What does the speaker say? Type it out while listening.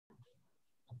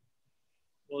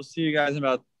We'll see you guys in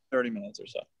about 30 minutes or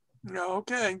so.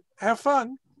 Okay. Have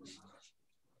fun.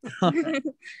 And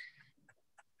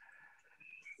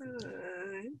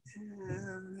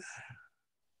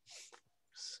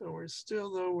so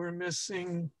we're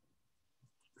missing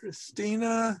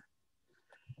Christina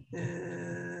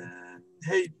and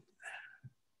Hayden.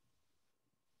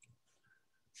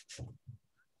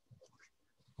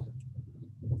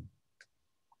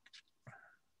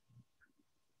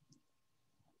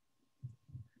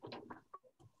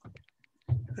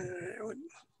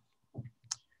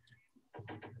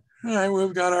 All right,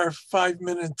 we've got our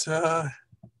 5-minute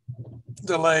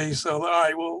delay. So, all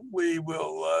right, we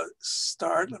will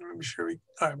start. Let me make sure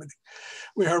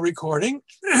we are recording.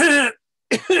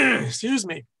 Excuse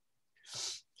me.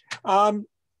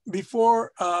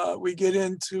 Before we get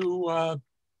into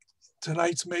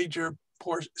tonight's major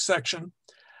section,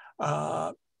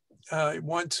 I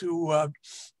want to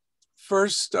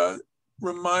first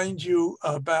remind you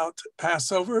about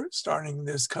Passover starting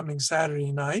this coming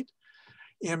Saturday night.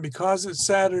 And because it's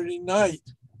Saturday night,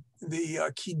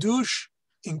 the Kiddush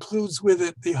includes with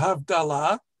it the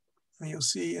Havdalah. You'll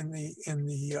see in the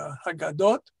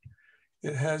Haggadot,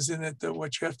 it has in it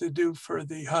what you have to do for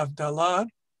the Havdalah.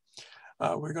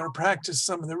 We're going to practice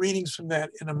some of the readings from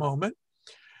that in a moment.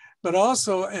 But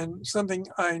also, and something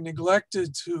I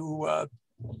neglected to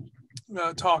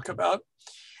talk about,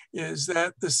 is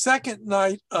that the second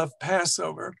night of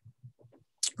Passover,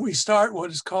 we start what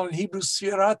is called in Hebrew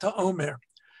Sfirat HaOmer,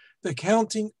 the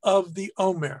counting of the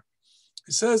Omer.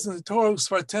 It says in the Torah,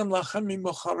 Sfartem lachem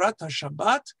mimocharat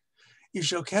HaShabbat, you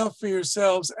shall count for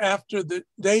yourselves after the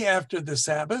day after the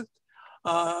Sabbath,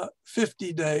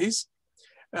 50 days.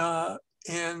 And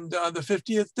the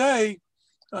 50th day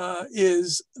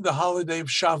is the holiday of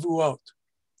Shavuot.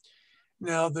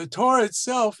 Now, the Torah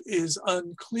itself is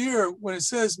unclear when it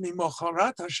says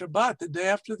Mimocharat HaShabbat, the day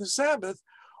after the Sabbath,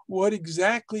 what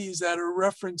exactly is that a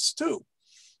reference to?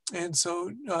 And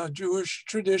so Jewish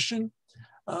tradition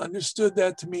understood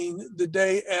that to mean the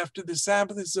day after the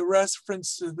Sabbath is a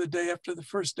reference to the day after the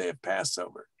first day of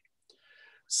Passover.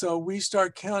 So we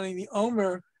start counting the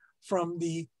Omer from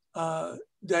the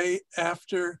day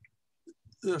after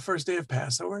the first day of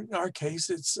Passover. In our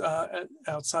case, it's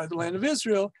outside the land of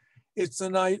Israel. It's the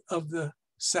night of the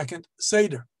second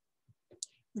Seder.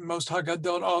 Most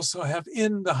Haggadot also have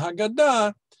in the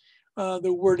Haggadah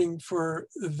the wording for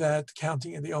that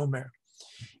counting of the Omer.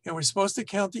 And we're supposed to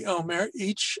count the Omer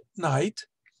each night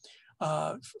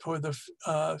for the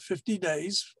 50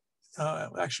 days.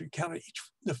 Actually count it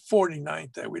the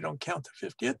 49th day. We don't count the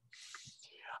 50th.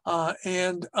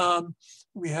 And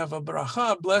we have a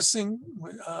bracha, a blessing,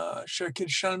 Shekid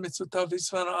Shan Mitzvotav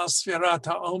Yitzvana Asfirat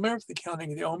HaOmer, the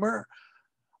counting of the Omer.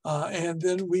 And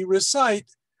then we recite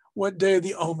what day of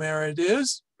the Omer it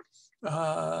is.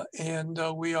 And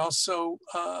we also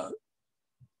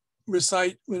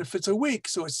recite if it's a week.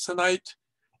 So it's tonight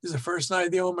is the first night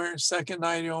of the Omer, second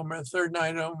night of the Omer, third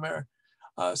night of the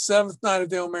Omer, seventh night of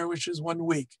the Omer, which is 1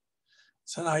 week.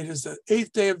 Tonight is the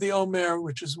 8th day of the Omer,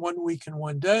 which is 1 week and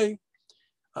 1 day,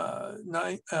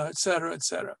 et cetera, et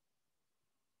cetera.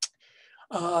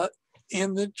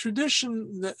 And the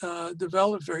tradition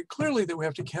developed very clearly that we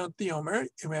have to count the Omer,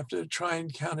 and we have to try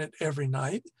and count it every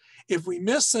night. If we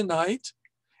miss a night,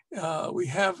 we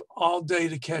have all day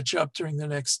to catch up during the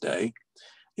next day.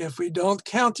 If we don't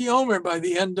count the Omer by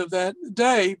the end of that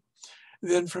day,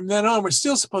 then from then on, we're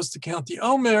still supposed to count the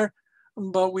Omer,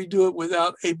 but we do it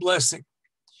without a blessing.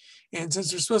 And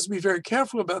since we're supposed to be very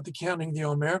careful about the counting of the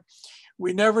Omer,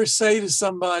 we never say to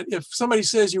somebody, if somebody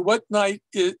says you, what night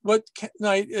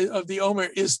of the Omer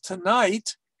is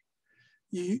tonight,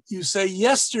 you say,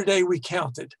 yesterday we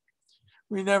counted.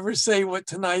 We never say what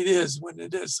tonight is when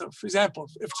it is. So for example,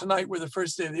 if tonight were the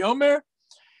first day of the Omer,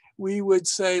 we would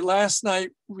say last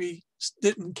night we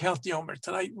didn't count the Omer.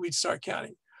 Tonight we'd start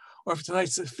counting. Or if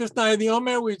tonight's the 5th night of the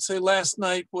Omer, we'd say last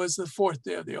night was the 4th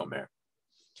day of the Omer,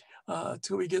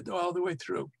 till we get all the way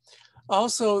through.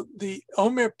 Also, the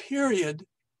Omer period,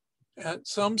 at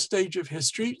some stage of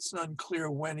history, it's unclear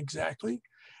when exactly,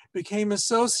 became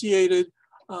associated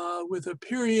with a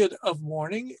period of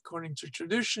mourning. According to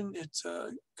tradition, it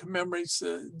commemorates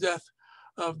the death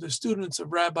of the students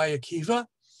of Rabbi Akiva.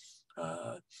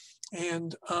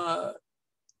 And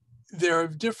there are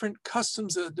different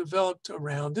customs that developed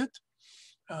around it.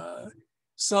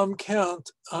 Some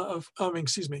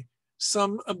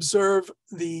some observe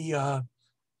the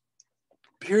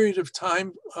period of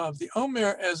time of the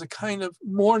Omer as a kind of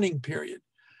mourning period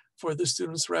for the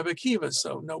students of Rabbi Akiva.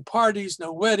 So no parties,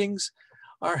 no weddings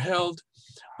are held.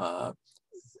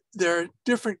 there are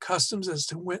different customs as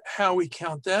to how we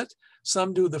count that.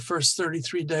 Some do the first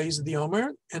 33 days of the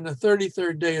Omer, and the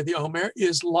 33rd day of the Omer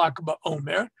is Lag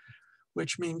BaOmer,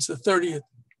 which means the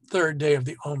 33rd day of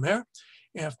the Omer,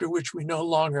 after which we no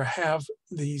longer have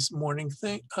these mourning,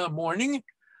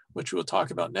 which we'll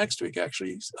talk about next week,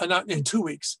 actually, not in 2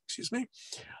 weeks, excuse me.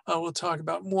 We'll talk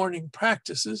about mourning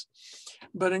practices,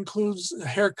 but includes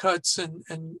haircuts and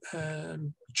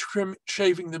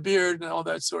shaving the beard and all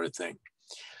that sort of thing.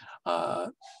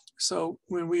 So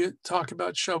when we talk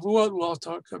about Shavuot, we'll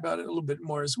talk about it a little bit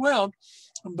more as well.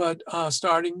 But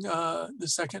starting the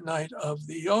second night of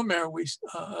the Omer,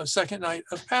 second night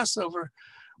of Passover,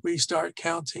 we start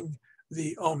counting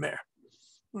the Omer.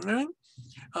 All right?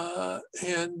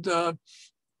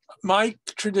 My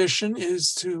tradition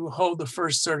is to hold the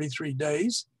first 33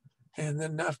 days, and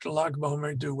then after Lag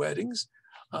BaOmer do weddings.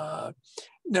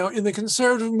 Now, in the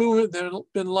conservative movement, there have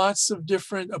been lots of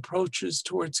different approaches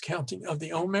towards counting of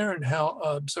the Omer and how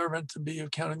observant to be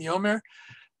of counting the Omer.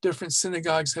 Different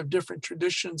synagogues have different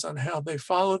traditions on how they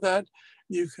follow that.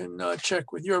 You can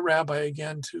check with your rabbi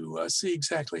again to see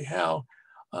exactly how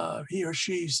he or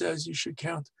she says you should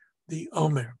count the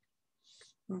Omer.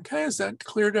 Okay, is that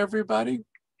clear to everybody?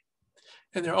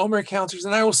 And there are Omer counters,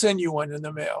 and I will send you one in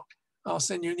the mail. I'll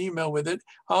send you an email with it.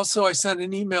 Also, I sent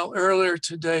an email earlier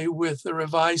today with the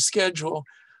revised schedule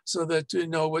so that you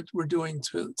know what we're doing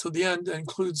to the end. It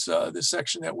includes the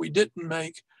section that we didn't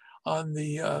make on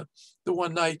the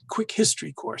one-night quick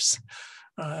history course.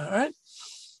 All right.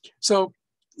 So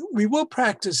we will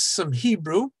practice some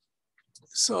Hebrew.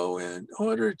 So in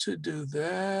order to do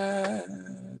that,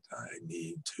 I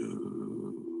need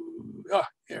to,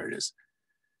 here it is.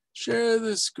 Share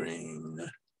the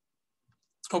screen.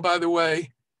 Oh, by the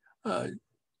way,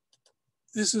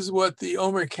 this is what the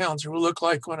Omer counter will look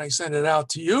like when I send it out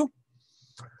to you.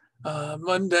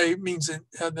 Monday means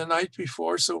the night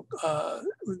before, so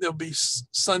there'll be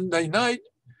Sunday night.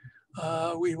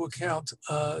 We will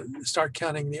start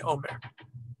counting the Omer.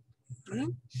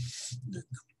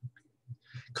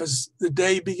 Because the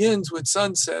day begins with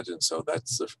sunset, and so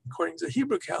that's, according to the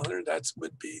Hebrew calendar, that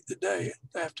would be the day.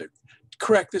 I have to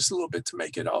correct this a little bit to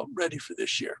make it all ready for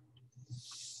this year.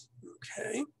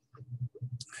 Okay.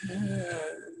 Let's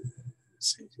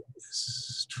see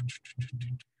this.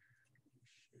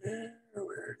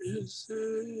 Where is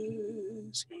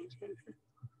this?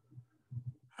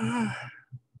 Oh,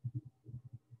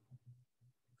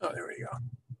 there we go.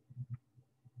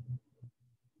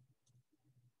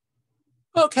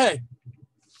 Okay.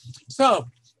 So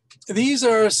these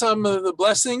are some of the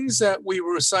blessings that we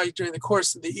will recite during the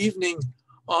course of the evening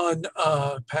on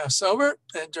Passover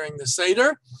and during the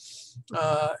Seder.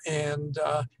 I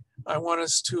want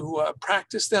us to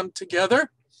practice them together.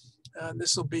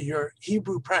 This will be your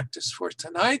Hebrew practice for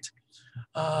tonight.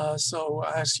 So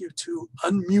I ask you to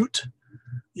unmute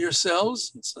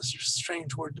yourselves. It's a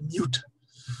strange word to mute.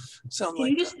 Can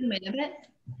you just zoom in a bit?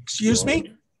 Excuse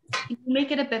me? Can you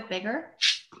make it a bit bigger?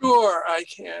 Sure, I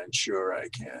can. Sure, I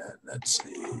can. Let's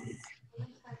see.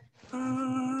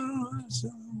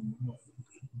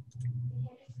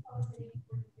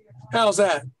 How's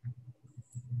that?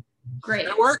 Great.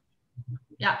 Did it work?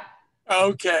 Yeah.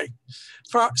 Okay.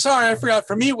 Sorry, I forgot.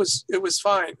 For me, it was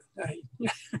fine.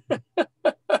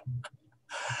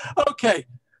 Okay,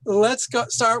 let's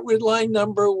start with line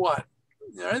number 1.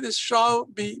 All right, this shall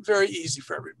be very easy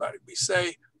for everybody. We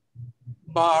say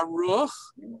Baruch,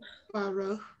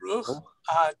 Baruch,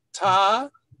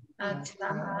 Atah,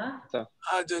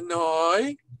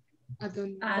 Adonai,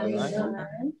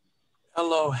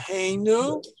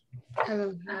 Eloheinu,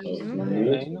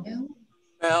 Eloheinu,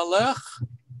 Melech,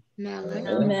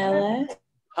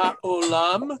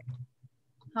 Ha'olam,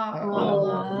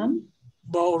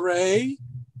 Borei,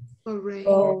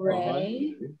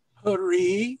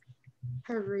 Hari,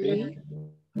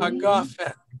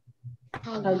 Hagafen.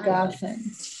 And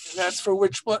that's for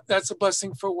which? That's a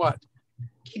blessing for what?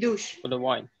 Kiddush. For the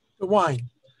wine. The wine.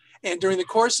 And during the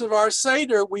course of our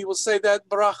Seder, we will say that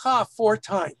bracha 4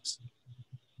 times.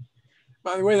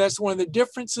 By the way, that's one of the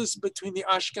differences between the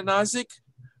Ashkenazic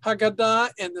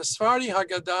Haggadah and the Sephardi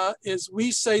Haggadah is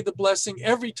we say the blessing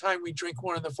every time we drink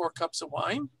one of the 4 cups of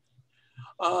wine.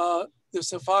 The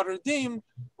Sephardim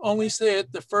only say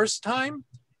it the first time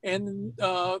and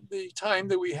the time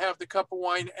that we have the cup of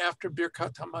wine after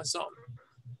Birkat HaMazon.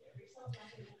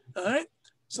 All right,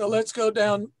 so let's go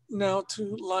down now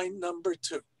to line number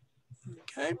 2.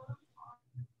 Okay,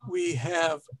 we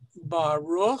have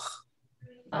Baruch,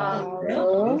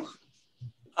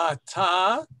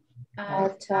 Atah,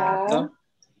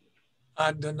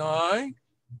 Adonai,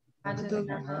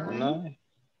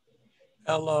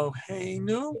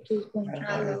 Eloheinu,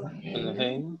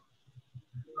 Elohim,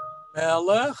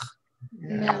 Melech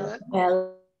Melech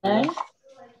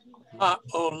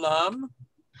Ha'olam,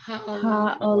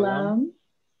 Ha'olam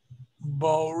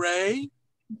Borei,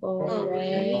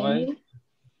 Borei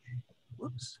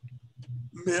whoops,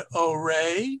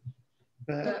 Me'orei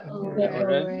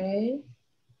Borei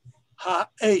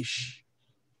Ha'esh.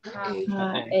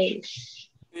 Ha'esh.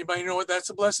 Anybody know what that's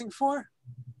a blessing for?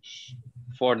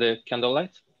 for the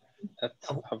candlelight at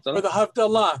For Havdalah. the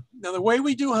Havdalah. Now, the way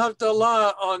we do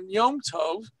Havdalah on Yom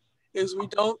Tov is we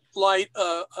don't light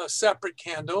a separate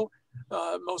candle.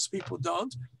 Most people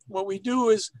don't. What we do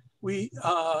is the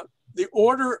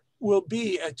order will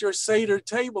be at your Seder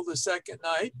table the second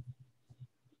night.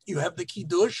 You have the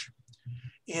Kiddush.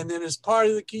 And then as part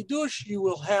of the Kiddush, you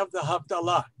will have the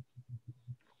Havdalah.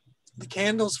 The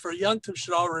candles for Yom Tov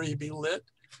should already be lit.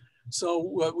 So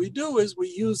what we do is we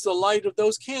use the light of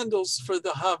those candles for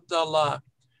the Havdalah.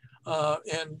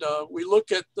 We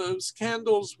look at those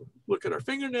candles, look at our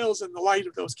fingernails and the light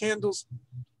of those candles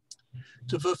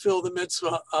to fulfill the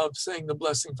mitzvah of saying the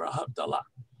blessing for Havdalah.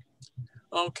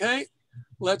 Okay,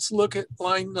 let's look at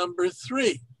line number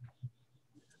 3.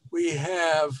 We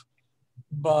have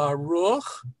Baruch,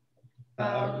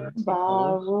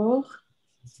 Baruch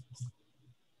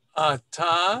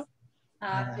Atah,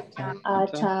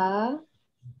 Atah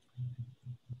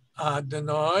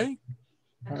Adonai,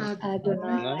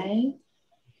 Adonai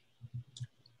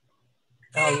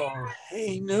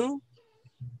Eloheinu,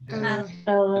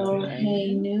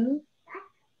 Eloheinu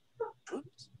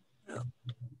oops, yeah.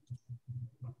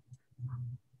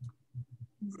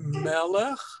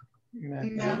 Melech,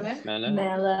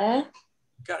 Melech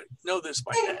got to know this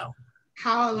by now.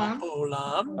 Ha'olam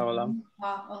Olam,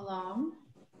 Olam.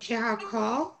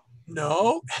 Shehakol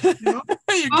no, No.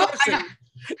 you're Oh, guessing.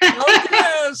 No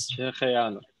guess.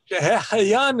 Shehecheyanu,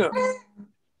 Shehecheyanu.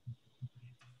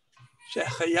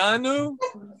 Shehecheyanu,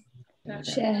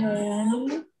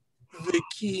 Shehanu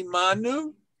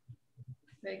Vikimanu,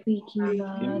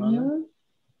 Vikimanu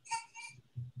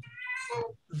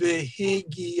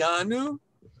Vihigianu,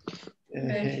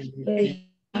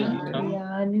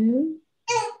 Vihyanu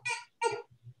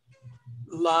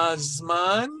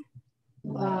Lazman,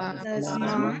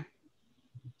 Lazman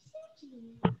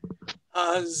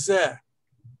Hazeh.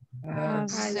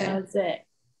 Hazeh.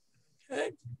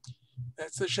 Okay,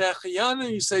 that's the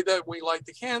Shehecheyanu. You say that when we light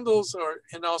the candles,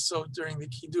 and also during the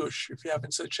Kiddush, if you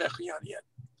haven't said Shehecheyanu yet.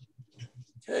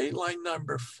 Okay, line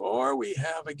number 4, we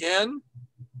have again.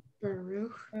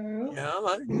 Baruch Yeah,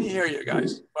 let me hear you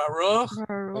guys. Baruch,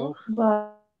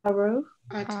 Baruch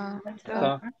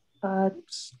Atah,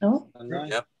 no Adonai,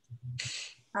 yep,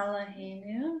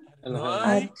 Eloheinu.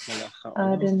 Adonai, Melech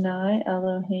Ha'olam, Adonai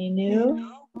Eloheinu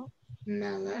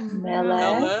Melech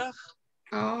Melech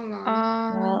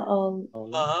Haolam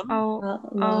Olam,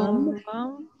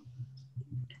 Ha'olam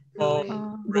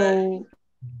Borei,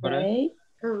 Borei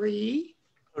Uri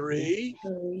Ri,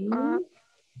 Uri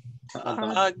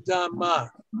Adama,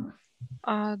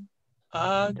 Adama.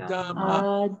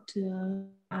 Adam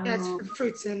That's for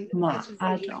fruits and Ma- that's for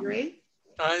veggies, Adam. right?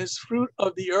 Is fruit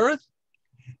of the earth.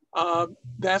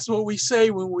 That's what we say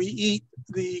when we eat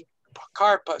the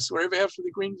karpas, whatever after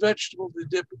the green vegetable to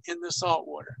dip in the salt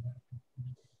water.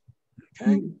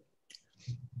 Okay.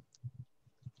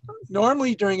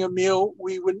 Normally during a meal,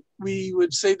 we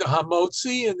would say the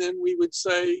hamotzi, and then we would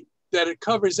say that it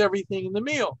covers everything in the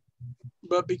meal.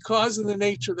 But because of the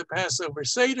nature of the Passover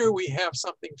Seder, we have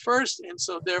something first, and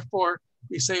so therefore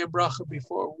we say a bracha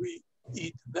before we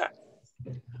eat that.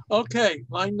 Okay,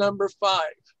 line number 5.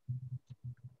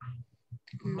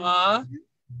 Ma,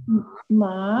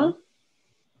 Ma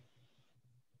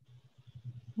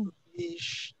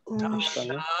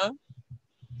Ishtana,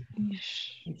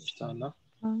 Ishtana,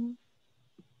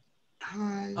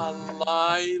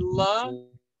 Alayla,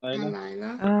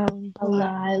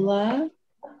 Alayla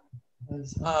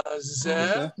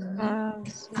Hazeh,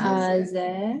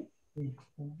 Hazeh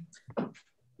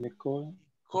Mikol,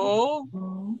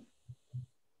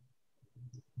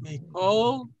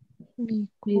 Mikol,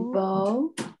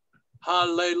 Mibo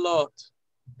Halelot.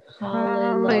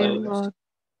 Halelot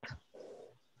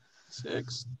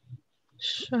 6.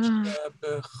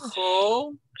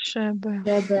 Shebechol,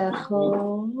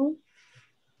 Shebechol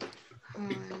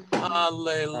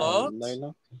Halelot,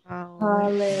 Laila,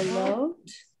 Halelot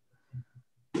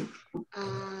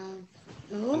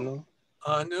Anu,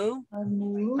 Anu.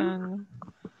 Anu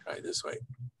Try this way.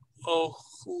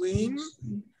 Ochlim,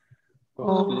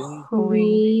 Ochlin,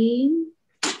 Queen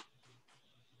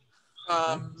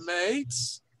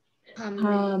Hametz,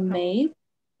 Hametz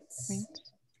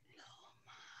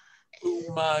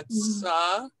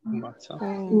Umatzah, Matzah.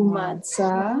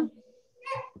 Umatzah.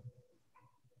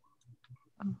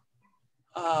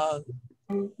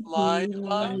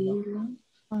 Laila,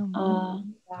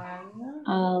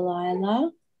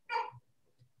 Laila.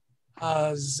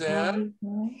 Hazer,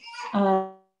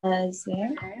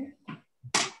 Azer.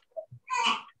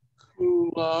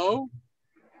 Kulo,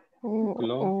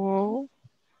 Kulo.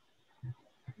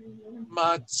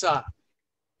 Matzah.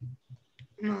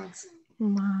 Matzah.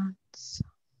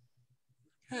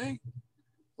 Okay.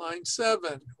 Line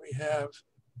 7, we have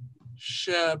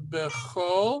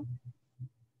Shebechol,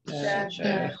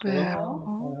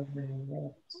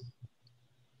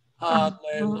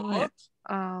 Halelot,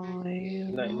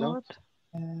 Leilot.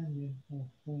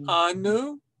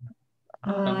 Anu,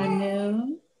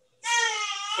 Anu.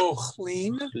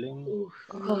 Ochlin, Clean.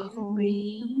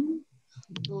 Ochlin.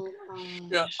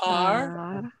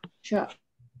 Sha'ar,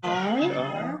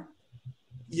 Sha'ar.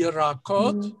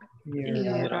 Yerakot,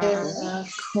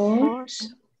 Yerakot.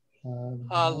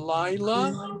 Halayla,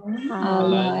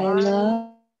 Alayla.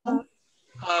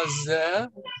 Hazeh,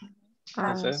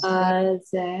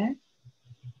 Azer.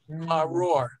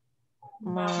 Maror.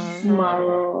 Maror.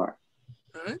 All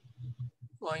right.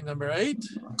 Line number 8.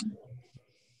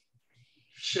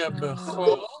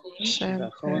 Shebechol,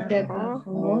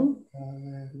 Shebachol.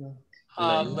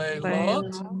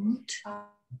 Halelot,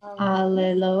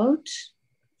 Alelot.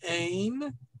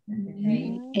 Ein,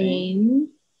 Ein.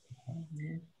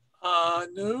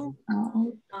 Anu,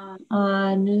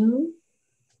 Anu.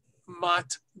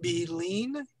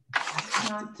 Matbilin,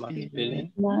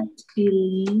 Matbilin.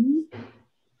 Matbilin.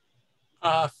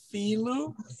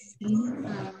 Afilu,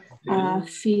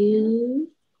 Afilu.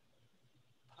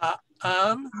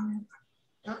 Pa'am,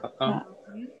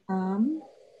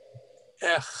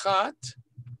 Echat,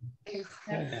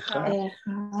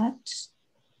 Echat.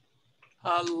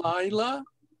 Halayla,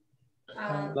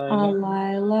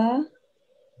 Alayla.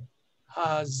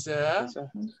 Hazeh,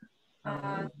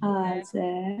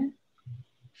 Azer.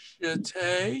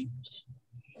 Shetei,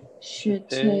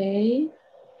 Shetei.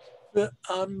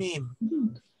 Ve'amim.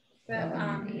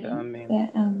 Amen.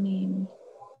 Ve'amim.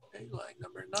 Okay, line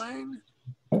number 9.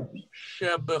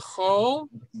 Shebechol,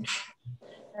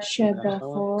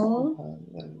 Shebachol.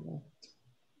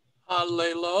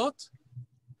 Halelot,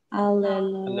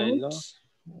 Alelot.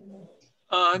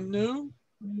 Anu,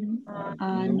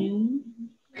 Anu.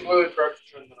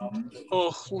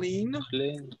 Ochlin,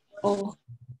 Clean.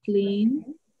 Ochlin.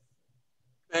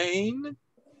 Bain,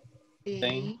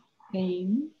 Bain.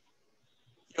 Bain.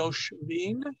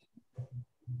 Yoshvin,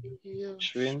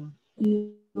 Shvin.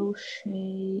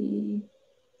 Yoshei.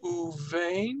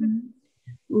 Uvain,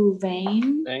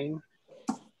 Uvain. Bain.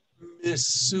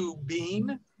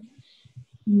 Misubin,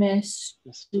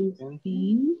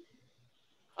 Mesubin.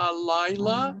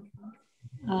 Halayla,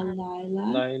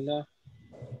 Alayla. Laila.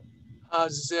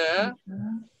 Hazeh,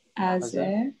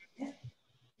 Azer.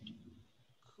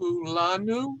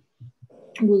 Kulanu,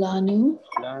 Ulanu.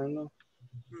 Lano.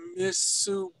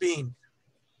 Misubin.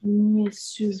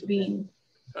 Misubin.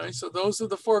 Okay, so those are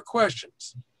the 4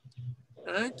 questions.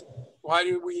 All right. Why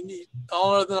do we need,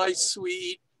 all other nights we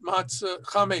eat matzah,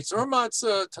 chametz or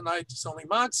matzah. Tonight it's only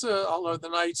matzah. All other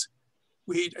nights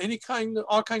we eat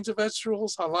all kinds of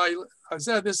vegetables. Halal,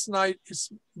 hazeh, this night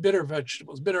it's bitter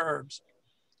vegetables, bitter herbs.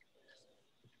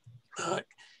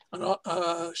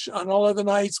 On all other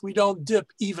nights, we don't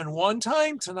dip even 1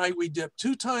 time. Tonight we dip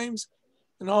 2 times.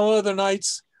 And all other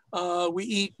nights, we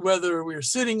eat whether we're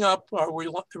sitting up or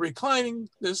we're reclining.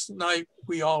 This night,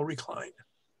 we all recline.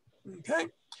 Okay?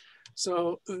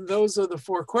 So those are the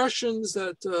 4 questions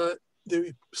that the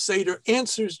Seder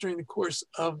answers during the course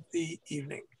of the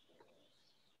evening.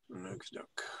 Ready.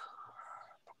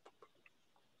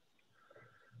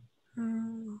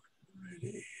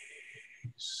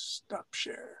 Stop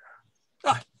share.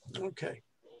 Okay.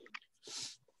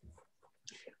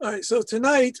 All right, so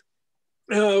tonight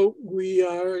we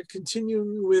are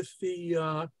continuing with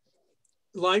the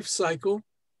life cycle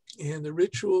and the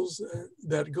rituals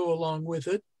that go along with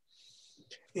it.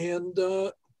 And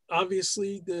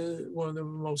obviously one of the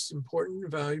most important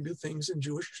and valuable things in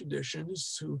Jewish tradition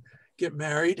is to get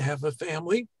married, have a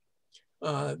family.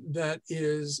 That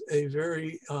is a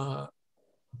very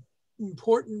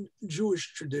important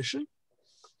Jewish tradition.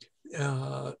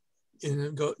 And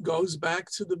it goes back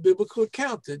to the biblical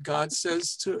account that God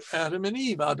says to Adam and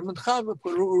Eve, Adam and Chava,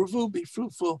 be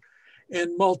fruitful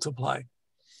and multiply.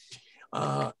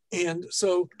 And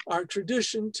so our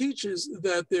tradition teaches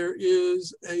that there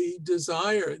is a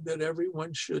desire that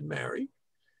everyone should marry,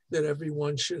 that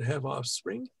everyone should have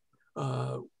offspring.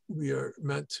 We are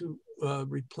meant to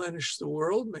replenish the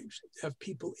world, have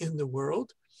people in the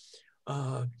world.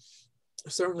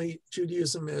 Certainly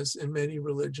Judaism, as in many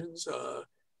religions,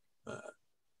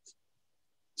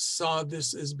 saw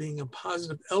this as being a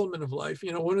positive element of life.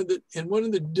 You know, one of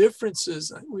the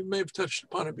differences, we may have touched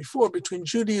upon it before, between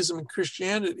Judaism and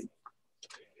Christianity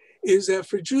is that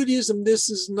for Judaism, this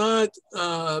is not,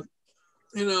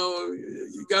 you know,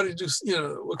 you got to do, you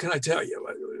know, what can I tell you?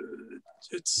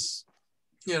 It's,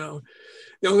 you know,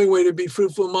 the only way to be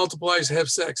fruitful and multiply is have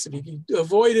sex. If you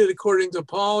avoid it, according to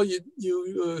Paul,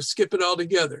 you skip it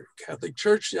altogether. Catholic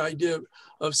Church, the idea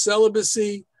of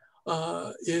celibacy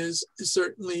is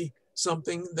certainly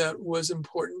something that was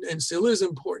important and still is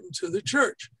important to the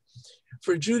church.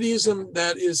 For Judaism,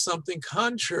 that is something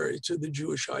contrary to the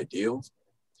Jewish ideal.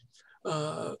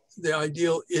 The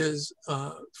ideal is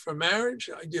for marriage.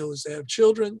 The ideal is to have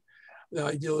children. The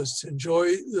ideal is to enjoy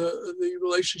the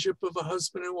relationship of a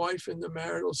husband and wife in the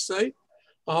marital state.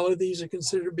 All of these are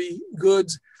considered to be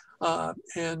goods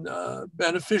and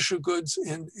beneficial goods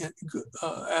in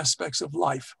aspects of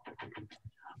life.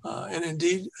 And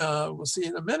indeed, we'll see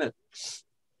in a minute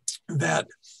that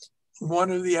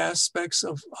one of the aspects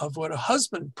of what a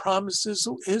husband promises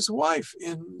his wife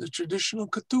in the traditional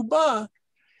ketubah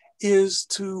is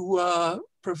to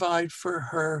provide for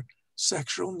her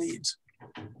sexual needs.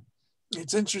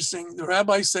 It's interesting, the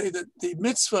rabbis say that the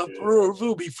mitzvah,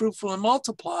 Peru, be fruitful and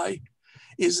multiply,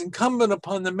 is incumbent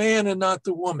upon the man and not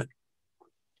the woman.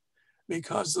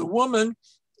 Because the woman,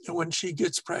 when she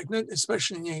gets pregnant,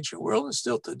 especially in the ancient world and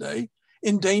still today,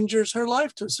 endangers her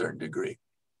life to a certain degree.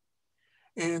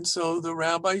 And so the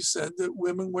rabbis said that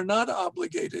women were not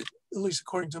obligated, at least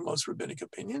according to most rabbinic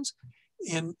opinions,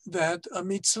 in that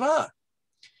mitzvah.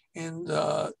 And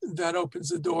that opens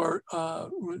the door.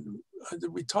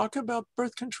 Did we talk about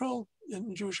birth control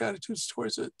in Jewish attitudes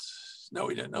towards it? No,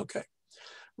 we didn't. Okay.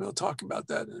 We'll talk about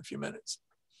that in a few minutes.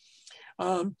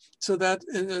 So that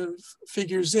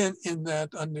figures in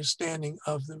that understanding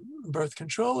of the birth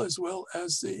control, as well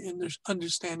as the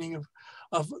understanding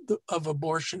of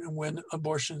abortion and when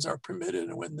abortions are permitted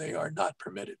and when they are not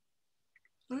permitted.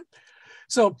 Right?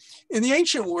 So in the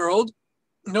ancient world,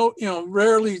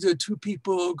 rarely did two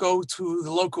people go to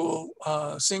the local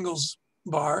singles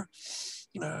bar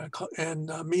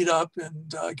and meet up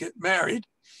and get married.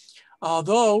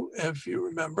 Although, if you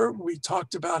remember, we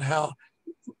talked about how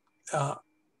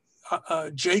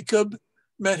Jacob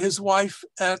met his wife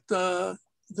at the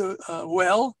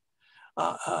well.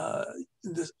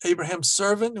 Abraham's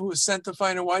servant, who was sent to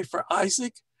find a wife for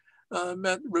Isaac,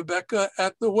 met Rebekah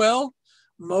at the well.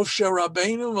 Moshe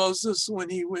Rabbeinu, Moses,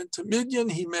 when he went to Midian,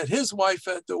 he met his wife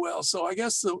at the well. So I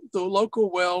guess the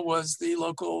local well was the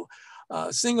local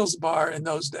singles bar in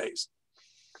those days.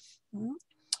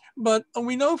 But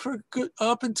we know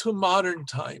up until modern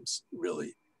times,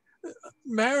 really,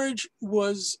 marriage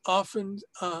was often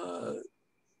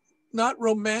not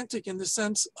romantic in the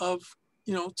sense of,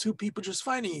 two people just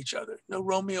finding each other. No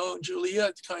Romeo and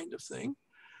Juliet kind of thing.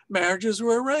 Marriages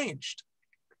were arranged.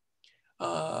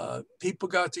 People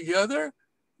got together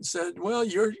and said, well,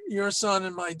 your son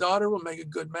and my daughter will make a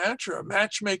good match, or a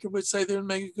matchmaker would say they would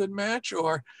make a good match,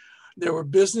 or there were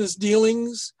business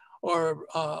dealings, or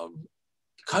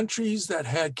countries that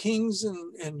had kings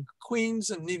and queens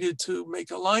and needed to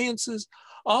make alliances.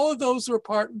 All of those were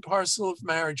part and parcel of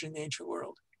marriage in the ancient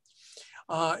world.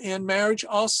 And marriage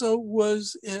also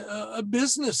was a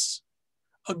business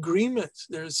agreement.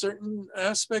 There are certain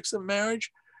aspects of marriage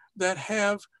that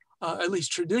have, at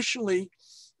least traditionally,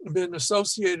 been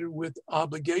associated with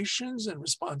obligations and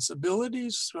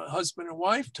responsibilities, husband and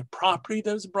wife, to property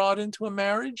that was brought into a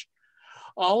marriage.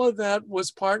 All of that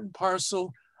was part and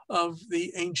parcel of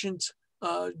the ancient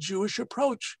Jewish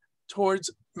approach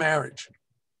towards marriage.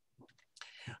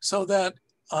 So that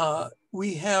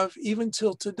we have, even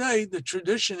till today, the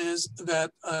tradition is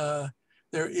that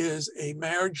there is a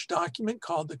marriage document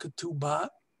called the Ketubah.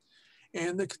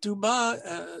 And the Ketubah,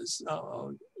 as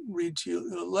I'll read to you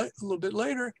a little bit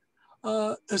later,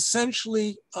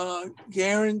 essentially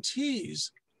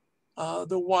guarantees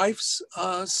the wife's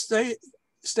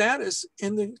status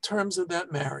in the terms of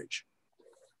that marriage.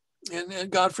 And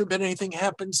God forbid anything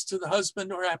happens to the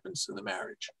husband or happens to the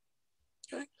marriage.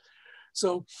 Okay,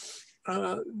 so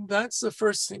that's the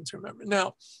first thing to remember.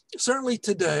 Now, certainly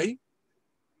today,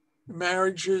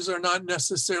 marriages are not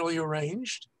necessarily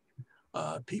arranged.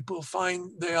 People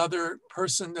find the other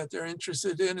person that they're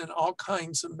interested in all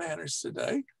kinds of manners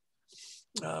today,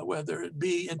 whether it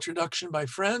be introduction by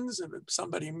friends, if it's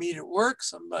somebody you meet at work,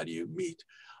 somebody you meet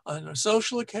on a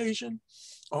social occasion,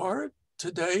 or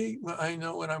today, I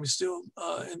know when I was still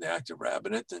in the active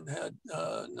rabbinate and had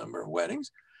a number of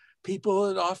weddings, people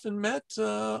had often met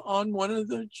on one of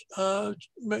the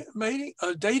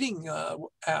dating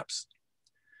apps.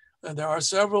 And there are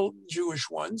several Jewish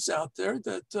ones out there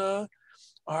that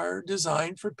are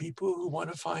designed for people who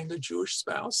want to find a Jewish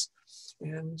spouse.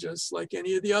 And just like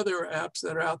any of the other apps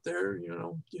that are out there, you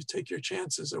know, you take your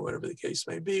chances or whatever the case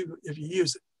may be if you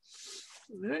use it.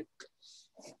 All right.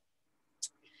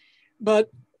 But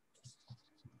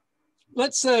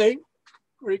let's say,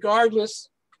 regardless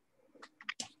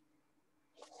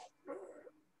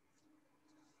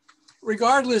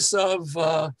of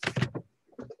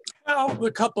how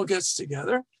the couple gets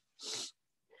together,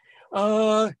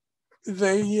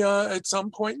 they at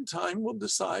some point in time will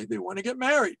decide they want to get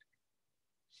married.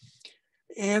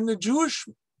 And the Jewish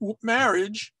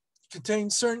marriage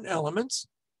contains certain elements,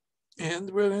 and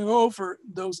we're going to go over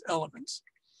those elements.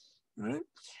 Right?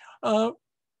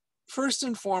 First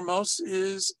and foremost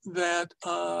is that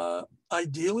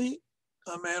ideally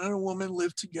a man and a woman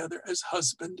live together as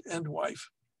husband and wife.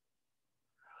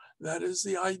 That is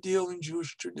the ideal in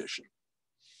Jewish tradition.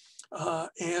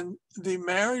 And the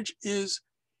marriage is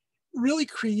really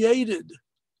created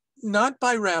not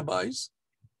by rabbis,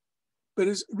 but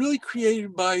is really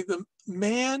created by the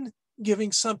man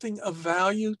giving something of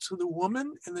value to the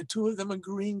woman and the two of them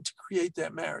agreeing to create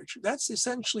that marriage. That's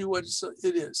essentially what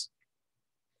it is.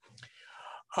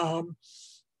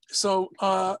 So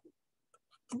the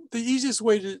easiest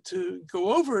way to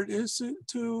go over it is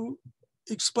to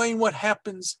explain what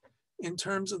happens in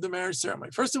terms of the marriage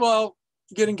ceremony. First of all,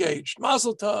 you get engaged.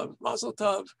 Mazel tov, mazel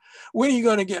tov. When are you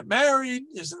going to get married?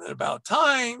 Isn't it about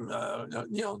time?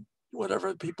 You know,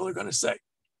 whatever people are going to say.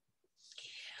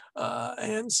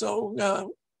 And so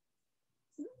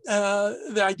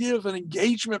the idea of an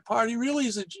engagement party really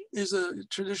is a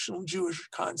traditional Jewish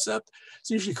concept.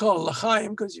 It's usually called a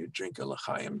l'chaim because you drink a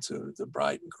l'chaim to the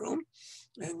bride and groom,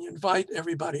 and you invite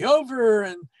everybody over,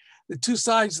 and the two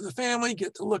sides of the family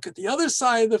get to look at the other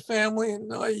side of the family and,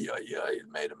 oh, yeah, you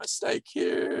made a mistake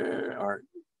here, or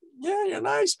yeah, you're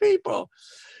nice people,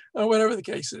 or whatever the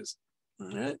case is.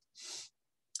 All right.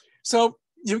 So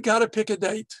you've got to pick a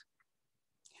date.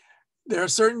 There are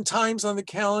certain times on the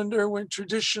calendar when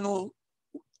traditionally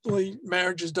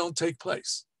marriages don't take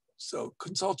place. So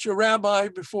consult your rabbi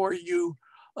before you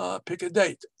pick a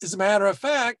date. As a matter of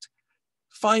fact,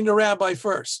 find a rabbi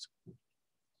first.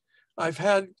 I've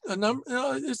had a number,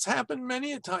 it's happened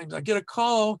many a times. I get a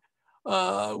call,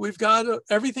 we've got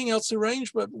everything else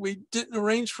arranged, but we didn't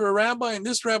arrange for a rabbi, and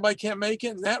this rabbi can't make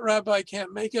it, and that rabbi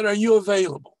can't make it. Are you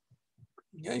available?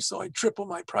 Okay, so I triple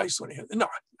my price when I hear, no.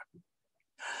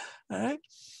 All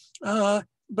right.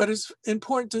 But it's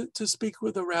important to speak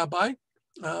with a rabbi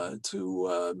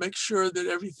to make sure that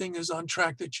everything is on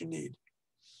track that you need.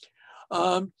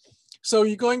 So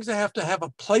you're going to have a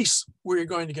place where you're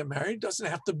going to get married. It doesn't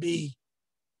have to be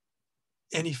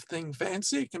anything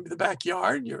fancy. It can be the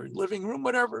backyard, your living room,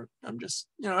 whatever. I'm just,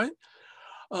 you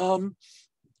know,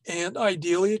 and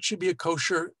ideally it should be a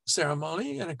kosher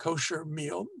ceremony and a kosher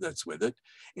meal that's with it.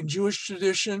 In Jewish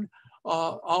tradition,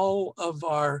 all of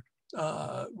our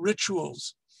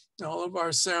rituals, all of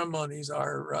our ceremonies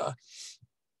are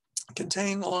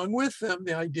contain along with them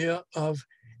the idea of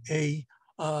a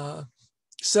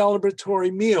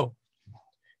celebratory meal,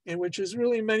 in which is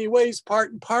really in many ways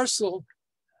part and parcel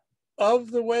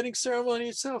of the wedding ceremony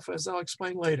itself, as I'll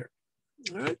explain later.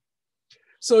 All right.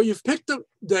 So you've picked a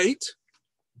date,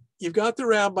 you've got the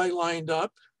rabbi lined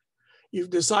up, you've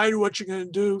decided what you're going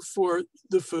to do for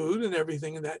the food and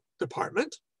everything in that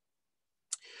department.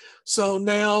 So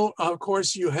now, of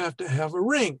course, you have to have a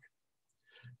ring.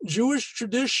 Jewish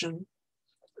tradition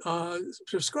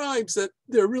prescribes that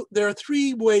there are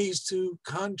three ways to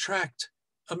contract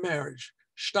a marriage: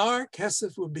 shtar,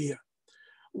 kesef, ubia.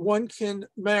 One can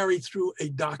marry through a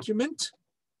document.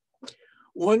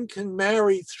 One can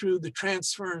marry through the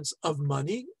transference of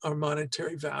money or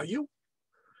monetary value.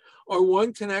 Or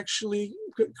one can actually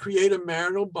create a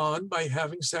marital bond by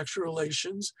having sexual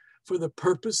relations for the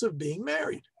purpose of being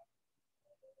married.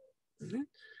 Mm-hmm.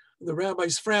 The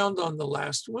rabbis frowned on the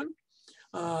last one.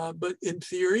 But in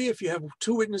theory, if you have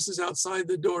two witnesses outside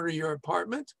the door of your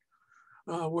apartment,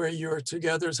 where you're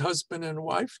together as husband and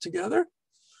wife together,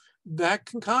 that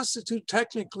can constitute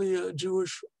technically a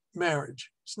Jewish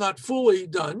marriage. It's not fully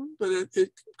done, but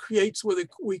it creates what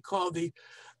we call the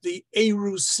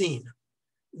erusin,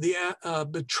 the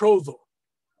betrothal.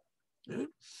 Okay?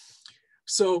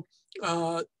 So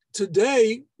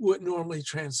today, what normally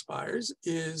transpires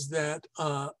is that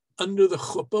under the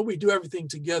chuppah, we do everything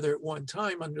together at one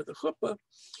time under the chuppah.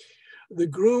 The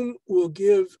groom will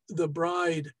give the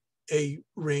bride a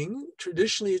ring.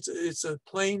 Traditionally, it's a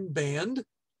plain band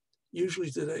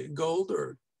usually today gold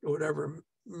or whatever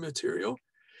material.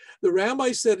 The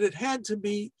rabbi said it had to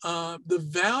be, the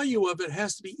value of it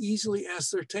has to be easily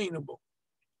ascertainable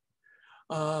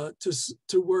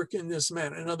to work in this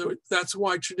manner. In other words, that's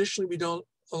why traditionally we don't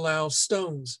allow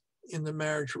stones in the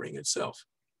marriage ring itself.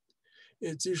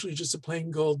 It's usually just a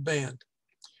plain gold band.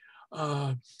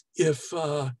 If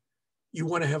you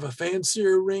want to have a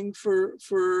fancier ring for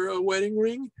a wedding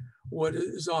ring, what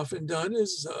is often done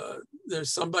is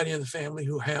there's somebody in the family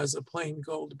who has a plain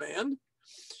gold band,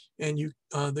 and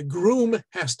the groom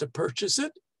has to purchase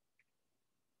it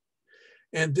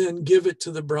and then give it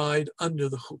to the bride under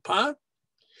the chuppah.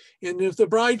 And if the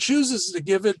bride chooses to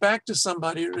give it back to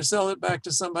somebody or to sell it back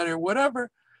to somebody or whatever,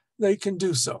 they can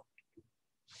do so.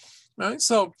 All right,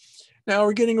 so now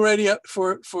we're getting ready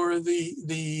for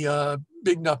the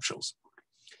big nuptials.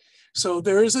 So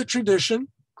there is a tradition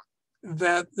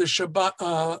that the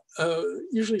Shabbat,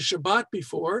 usually Shabbat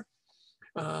before,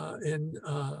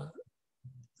 the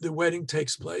wedding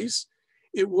takes place.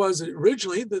 It was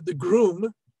originally that the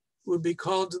groom would be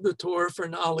called to the Torah for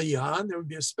an aliyah, and there would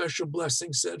be a special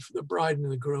blessing said for the bride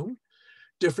and the groom.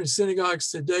 Different synagogues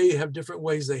today have different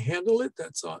ways they handle it.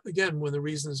 That's, again, one of the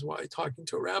reasons why talking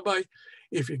to a rabbi,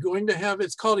 if you're going to have it,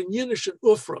 it's called in Yiddish an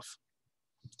ufruf.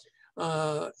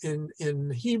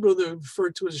 In Hebrew, they're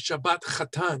referred to as Shabbat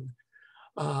Chatan,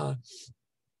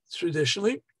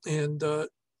 traditionally. And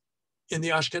in the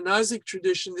Ashkenazic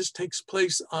tradition, this takes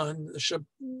place on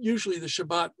usually the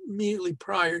Shabbat immediately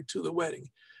prior to the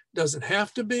wedding. Doesn't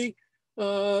have to be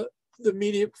the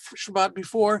immediate Shabbat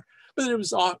before, but it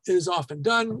is often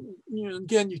done. You know,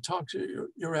 again, you talk to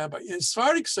your rabbi. In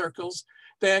Sephardic circles,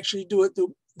 they actually do it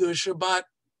the Shabbat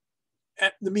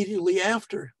immediately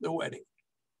after the wedding.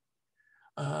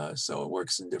 So it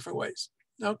works in different ways.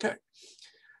 Okay,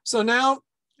 so now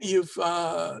you've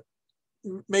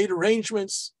made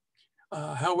arrangements,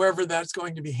 however that's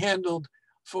going to be handled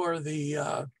for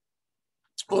the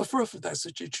ufruf, if that's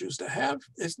what you choose to have.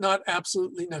 It's not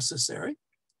absolutely necessary.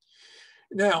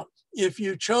 Now, if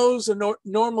you chose a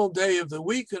normal day of the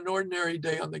week, an ordinary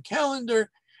day on the calendar,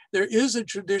 there is a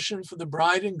tradition for the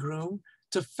bride and groom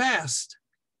to fast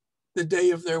the day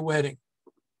of their wedding.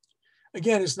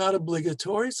 Again, it's not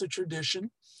obligatory, it's a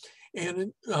tradition.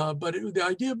 And, but the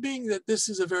idea being that this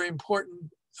is a very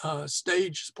important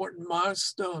important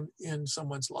milestone in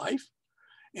someone's life.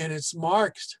 And it's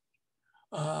marked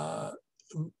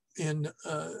in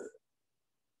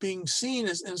being seen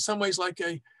as in some ways like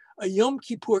a Yom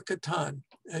Kippur Katan,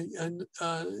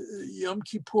 a Yom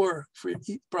Kippur for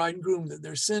bride and groom, that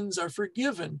their sins are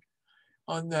forgiven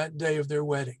on that day of their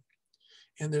wedding.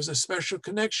 And there's a special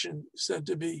connection said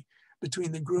to be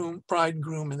between the bride and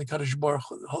groom and the Kadosh Baruch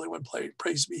Hu, the Holy One,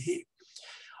 praise be He.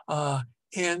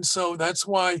 And so that's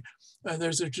why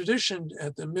there's a tradition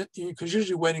at because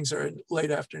usually weddings are late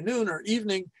afternoon or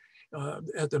evening,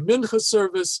 at the Mincha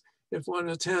service, if one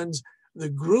attends, the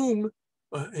groom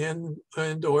and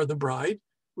or the bride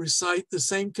recite the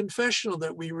same confessional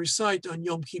that we recite on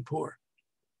Yom Kippur,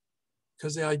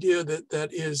 because the idea that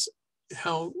is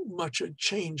how much a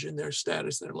change in their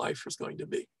status, their life is going to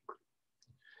be.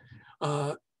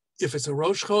 If it's a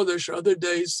Rosh Chodesh or other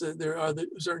days, there are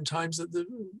certain times that the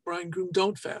bride and groom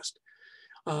don't fast.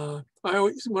 When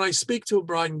I speak to a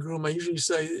bride and groom, I usually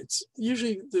say it's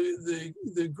usually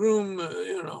the groom,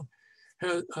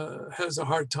 has a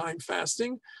hard time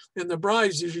fasting, and the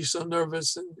bride's usually so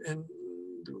nervous, and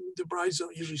the brides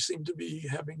don't usually seem to be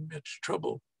having much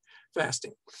trouble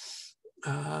fasting.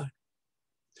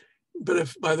 But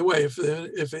if, by the way, if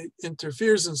it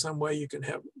interferes in some way, you can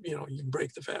have, you can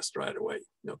break the fast right away.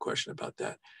 No question about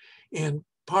that. And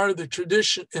part of the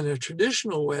tradition in a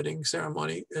traditional wedding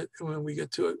ceremony, when we get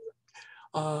to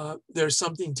it, there's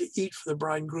something to eat for the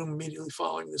bride and groom immediately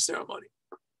following the ceremony.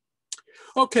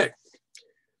 Okay,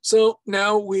 so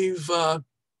now we've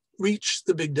reached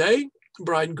the big day.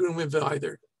 Bride and groom have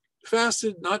either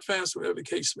fasted, not fasted, whatever the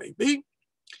case may be.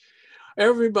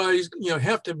 Everybody's,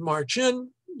 have to march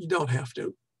in. You don't have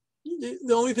to.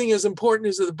 The only thing is important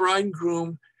is that the bride and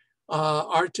groom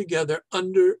are together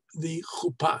under the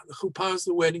chuppah. The chuppah is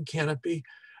the wedding canopy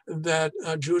that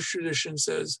Jewish tradition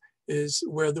says is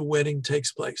where the wedding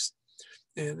takes place.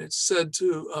 And it's said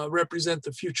to represent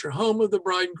the future home of the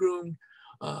bride and groom,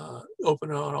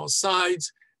 open on all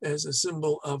sides as a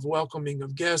symbol of welcoming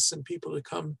of guests and people to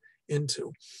come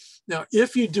into. Now,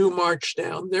 if you do march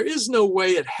down, there is no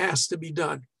way it has to be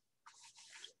done.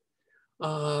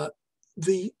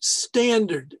 The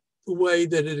standard way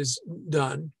that it is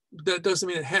done, that doesn't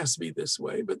mean it has to be this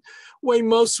way, but the way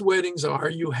most weddings are,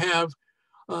 you have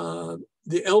the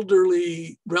the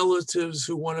elderly relatives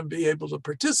who want to be able to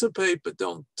participate but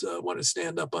don't want to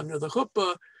stand up under the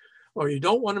chuppah, or you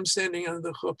don't want them standing under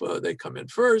the chuppah, they come in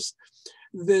first.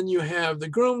 Then you have the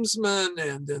groomsmen,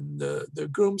 and then the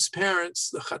groom's parents,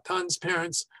 the chatan's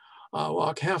parents,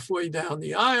 walk halfway down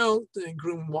the aisle. The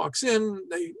groom walks in.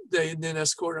 They then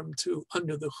escort him to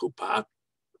under the chuppah.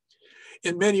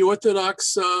 In many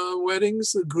Orthodox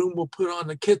weddings, the groom will put on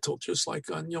a kittel, just like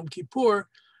on Yom Kippur,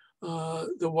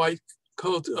 the white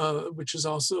coat, which is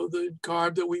also the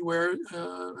garb that we wear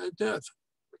at death.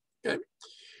 Okay.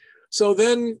 So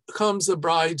then comes the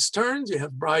bride's turn. You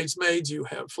have bridesmaids, you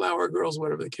have flower girls,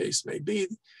 whatever the case may be.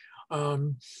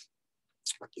 Again,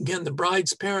 the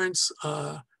bride's parents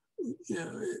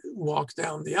walk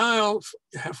down the aisle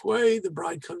halfway. The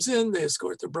bride comes in. They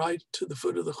escort the bride to the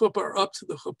foot of the chuppah, or up to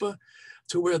the chuppah,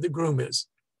 to where the groom is.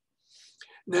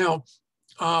 Now,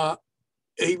 a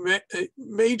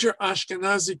major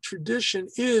Ashkenazic tradition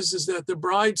is that the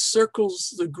bride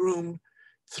circles the groom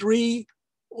 3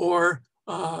 or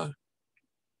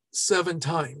 7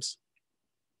 times,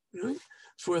 right,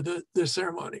 for the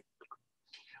ceremony.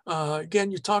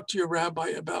 Again, you talk to your rabbi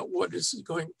about what is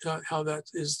going, how that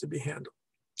is to be handled.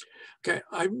 Okay,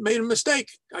 I made a mistake.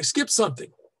 I skipped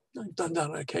something. I've done that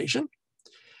on occasion.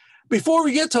 Before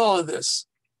we get to all of this,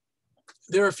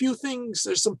 there are a few things,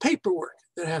 there's some paperwork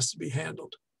that has to be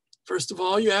handled. First of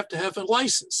all, you have to have a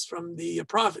license from the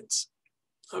province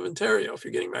of Ontario if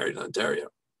you're getting married in Ontario.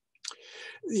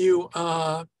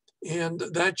 And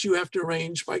that you have to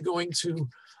arrange by going to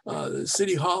the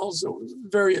city halls, or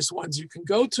various ones you can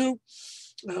go to.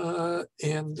 I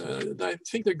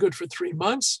think they're good for 3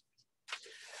 months.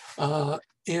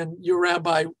 And your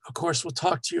rabbi, of course, will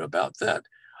talk to you about that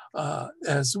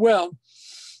as well.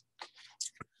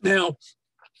 Now,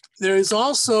 there is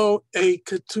also a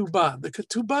ketubah. The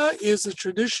ketubah is a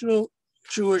traditional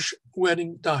Jewish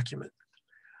wedding document.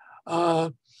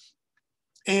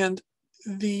 And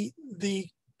the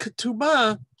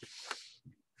ketubah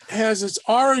has its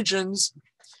origins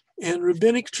in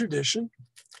rabbinic tradition.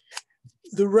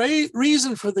 The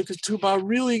reason for the ketubah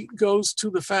really goes to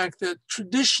the fact that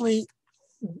traditionally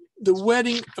the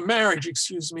marriage,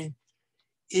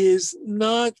 is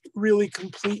not really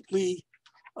completely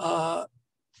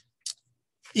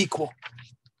equal.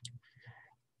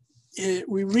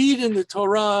 We read in the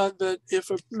Torah that if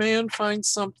a man finds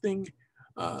something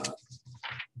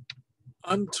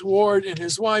untoward in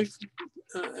his wife,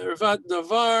 Ervat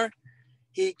Davar,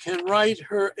 he can write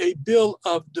her a bill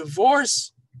of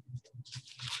divorce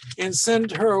and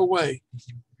send her away.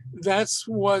 That's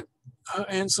what,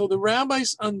 and so the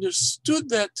rabbis understood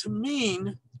that to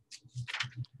mean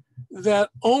that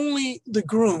only the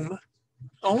groom,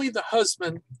 only the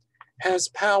husband has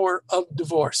power of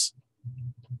divorce.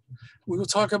 We will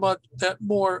talk about that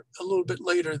more a little bit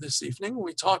later this evening when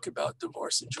we talk about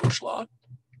divorce in Jewish law.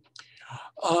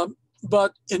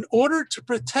 But in order to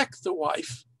protect the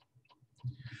wife,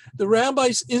 the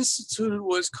rabbis instituted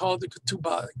what is called the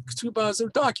ketubah. Ketubah is a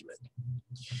document.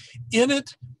 In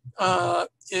it,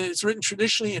 it's written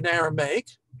traditionally in Aramaic,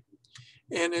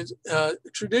 and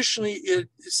traditionally it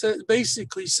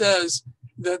basically says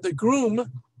that the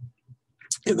groom,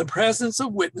 in the presence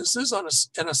of witnesses on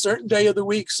a certain day of the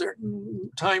week, certain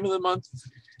time of the month,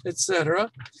 etc.,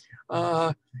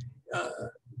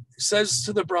 says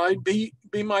to the bride, be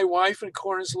my wife in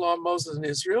accordance with the law of Moses and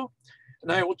Israel,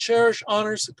 and I will cherish,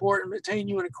 honor, support, and maintain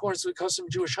you in accordance with the custom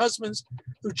of Jewish husbands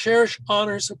who cherish,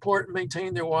 honor, support, and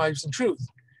maintain their wives in truth.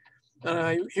 And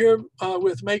I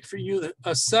herewith make for you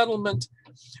a settlement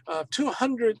of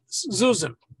 200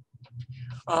 zuzim.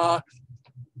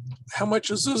 How much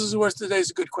a zuz is worth today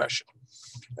is a good question.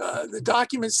 The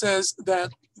document says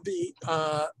that the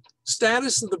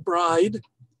status of the bride,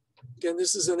 again,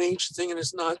 this is an ancient thing and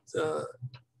it's not a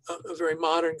very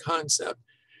modern concept.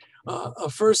 A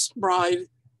first bride,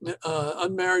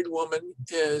 unmarried woman,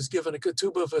 is given a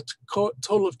ketubah of a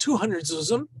total of 200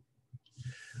 zuzim.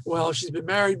 Well, she's been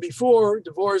married before,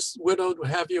 divorced, widowed, what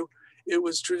have you. It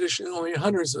was traditionally only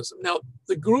 100 zuzim. Now,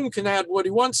 the groom can add what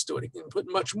he wants to it. He can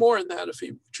put much more in that if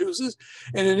he chooses.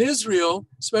 And in Israel,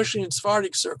 especially in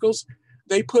Sephardic circles,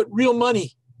 they put real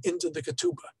money into the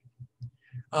ketubah.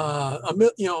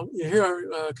 You hear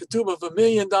a ketubah of $1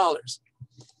 million.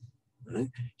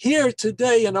 Here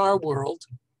today in our world,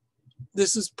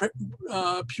 this is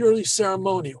purely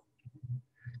ceremonial,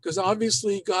 because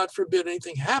obviously, God forbid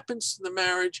anything happens to the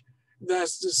marriage,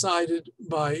 that's decided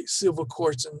by civil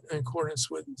courts in accordance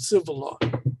with civil law.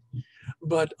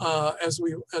 But as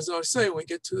I say, when we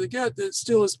get to the get, it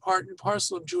still is part and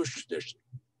parcel of Jewish tradition.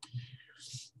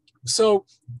 So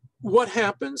what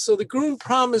happens? So the groom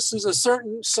promises a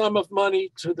certain sum of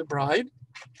money to the bride.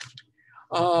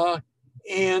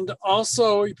 And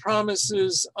also he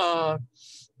promises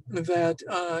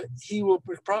that he will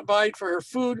provide for her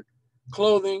food,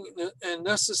 clothing, and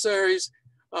necessaries,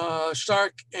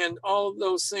 shark, and all of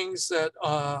those things that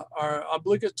are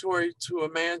obligatory to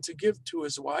a man to give to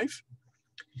his wife.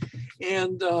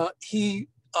 And he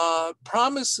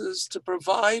promises to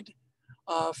provide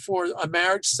for a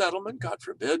marriage settlement, God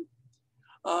forbid.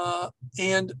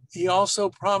 And he also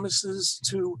promises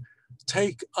to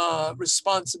take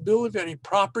responsibility of any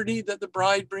property that the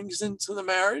bride brings into the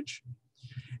marriage.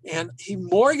 And he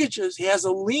mortgages, he has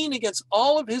a lien against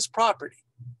all of his property,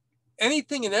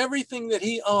 anything and everything that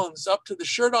he owns, up to the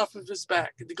shirt off of his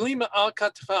back, the glima al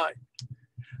katafai,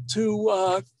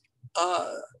 to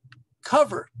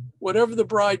cover whatever the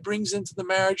bride brings into the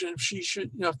marriage. And if she should,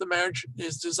 if the marriage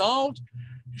is dissolved,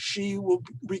 she will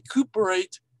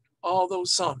recuperate all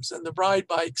those sums. And the bride,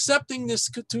 by accepting this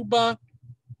ketubah,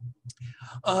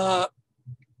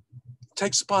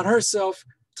 takes upon herself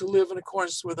to live in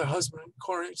accordance with her husband,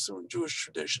 according to Jewish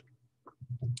tradition.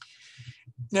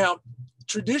 Now,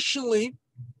 traditionally,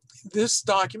 this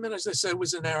document, as I said,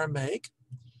 was in Aramaic.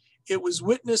 It was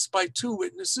witnessed by two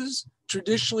witnesses.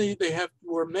 Traditionally, they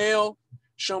were male,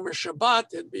 Shomer Shabbat,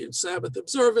 they'd be Sabbath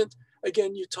observant.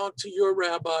 Again, you talk to your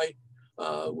rabbi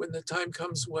when the time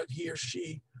comes, what he or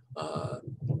she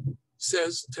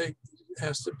says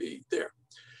has to be there.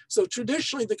 So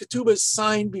traditionally, the ketubah is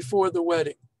signed before the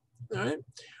wedding. All right.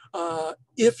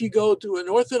 If you go to an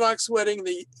Orthodox wedding,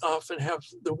 they often have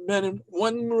the men in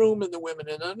one room and the women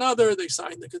in another. They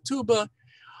sign the ketubah,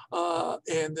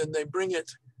 and then they bring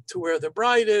it to where the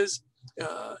bride is.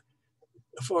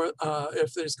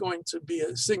 If there's going to be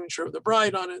a signature of the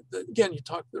bride on it, again, you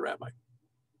talk to the rabbi.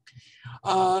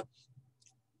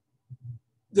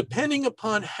 Depending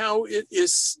upon how it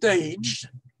is staged,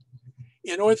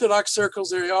 in Orthodox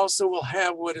circles, they also will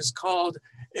have what is called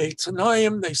a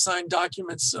Tanoim. They sign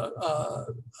documents,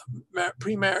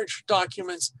 pre-marriage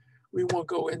documents. We won't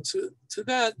go into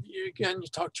that. You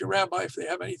talk to your rabbi if they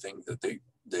have anything that they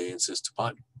insist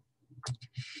upon.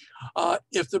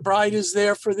 If the bride is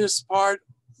there for this part,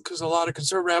 because a lot of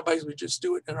conservative rabbis, we just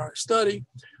do it in our study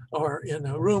or in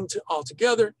a room all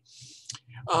together.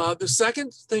 The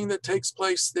second thing that takes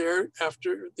place there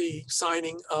after the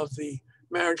signing of the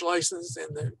marriage license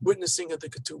and the witnessing of the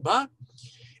ketubah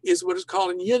is what is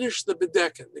called in Yiddish the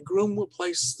bedeken. The groom will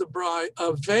place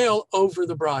a veil over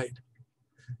the bride.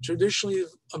 Traditionally,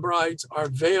 brides are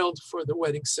veiled for the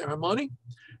wedding ceremony.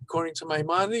 According to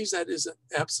Maimonides, that is an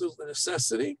absolute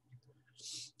necessity.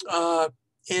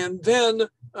 And then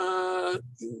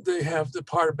they have the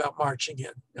part about marching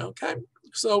in. Okay,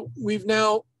 so we've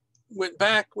now went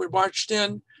back, we're marched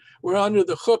in, we're under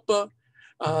the chuppah.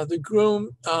 The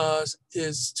groom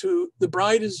the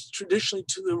bride is traditionally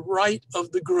to the right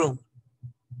of the groom.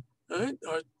 Right?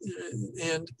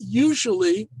 And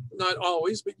usually, not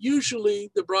always, but usually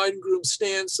the bride and groom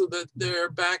stand so that their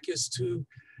back is to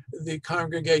the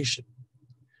congregation.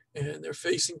 And they're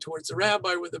facing towards the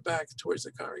rabbi with the back towards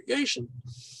the congregation.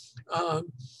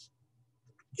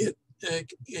 It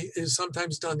is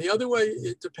sometimes done the other way.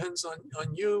 It depends on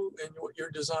you and what your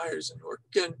desires and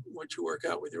again, what you work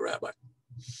out with your rabbi.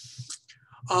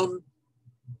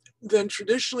 Then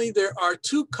traditionally there are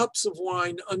 2 cups of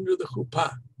wine under the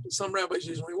chuppah. Some rabbis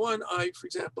use only one. I, for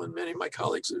example, and many of my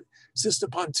colleagues insist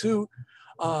upon 2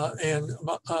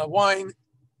 wine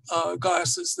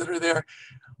glasses that are there.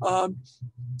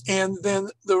 And then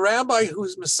the rabbi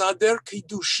who's Mesader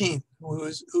Kiddushin,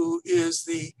 who is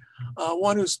the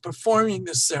one who's performing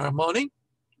this ceremony,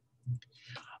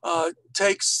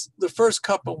 takes the first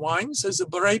cup of wine, says a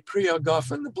Borei Pri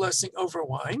Hagafen, the blessing over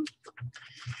wine.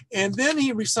 And then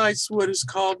he recites what is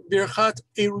called Birchat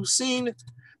Erusin,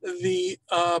 the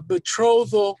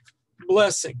betrothal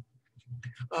blessing.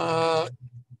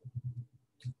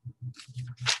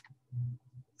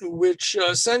 Which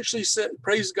essentially said,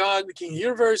 praise God, the King of the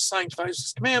universe, sanctifies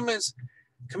his commandments,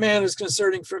 command is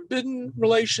concerning forbidden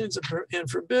relations and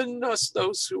forbidden us,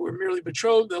 those who were merely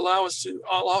betrothed, allow us to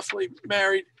lawfully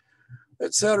married,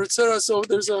 et cetera, et cetera. So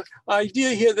there's an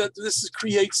idea here that this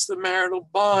creates the marital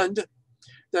bond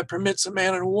that permits a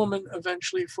man and a woman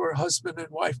eventually for a husband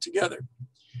and wife together.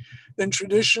 Then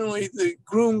traditionally, the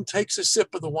groom takes a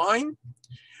sip of the wine.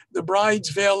 The bride's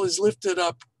veil is lifted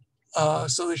up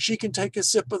so that she can take a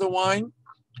sip of the wine,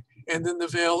 and then the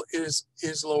veil is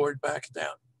lowered back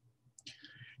down.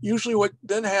 Usually what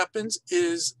then happens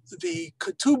is the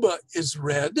ketubah is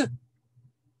read.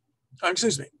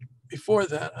 Excuse me, before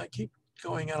that, I keep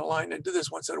going out of line. I did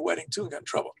this once at a wedding too and got in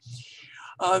trouble.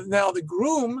 Now the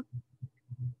groom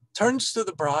turns to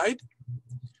the bride,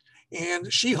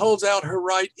 and she holds out her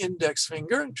right index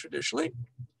finger, traditionally.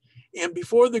 And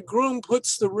before the groom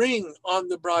puts the ring on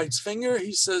the bride's finger,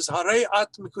 he says, Harei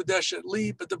at mikudeshet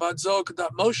li b'dabat zo kadat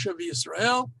Moshe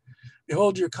v'Yisrael.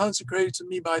 Behold, you're consecrated to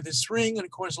me by this ring, in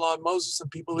accordance with the law of Moses and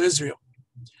people of Israel.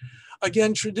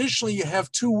 Again, traditionally, you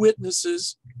have two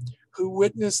witnesses who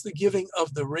witness the giving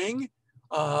of the ring.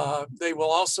 They will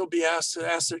also be asked to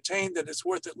ascertain that it's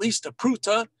worth at least a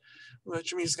pruta,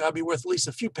 which means it's got to be worth at least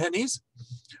a few pennies,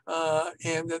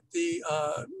 and that the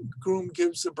groom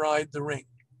gives the bride the ring.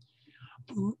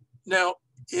 Now,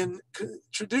 in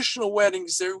traditional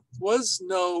weddings, there was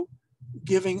no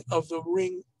giving of the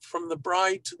ring from the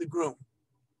bride to the groom.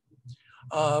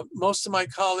 Most of my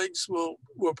colleagues will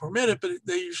permit it, but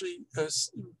they usually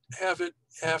have it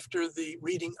after the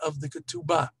reading of the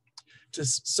ketubah to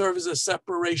serve as a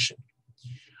separation.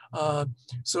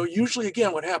 So usually,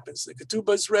 again, what happens? The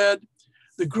ketubah is read.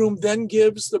 The groom then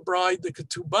gives the bride the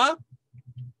ketubah.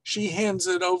 She hands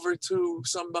it over to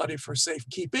somebody for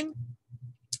safekeeping.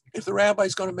 If the rabbi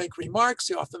is going to make remarks,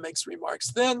 he often makes remarks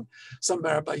then. Some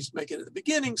rabbis make it at the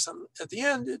beginning, some at the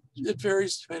end. It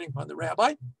varies depending upon the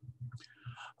rabbi.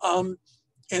 And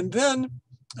then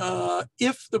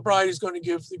if the bride is going to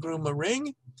give the groom a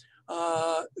ring,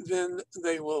 then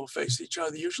they will face each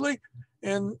other usually,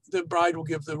 and the bride will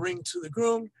give the ring to the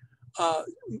groom.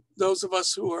 Those of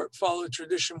us who follow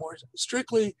tradition more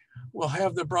strictly will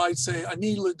have the bride say,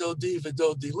 Ani l'dodi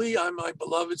v'dodi li, I'm my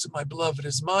beloved's and my beloved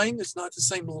is mine. It's not the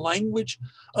same language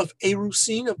of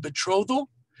erusin, of betrothal,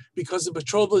 because the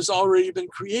betrothal has already been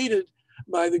created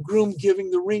by the groom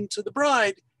giving the ring to the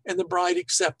bride and the bride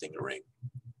accepting the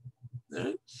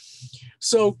ring.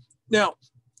 So now,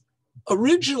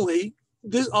 originally,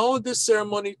 all of this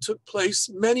ceremony took place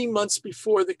many months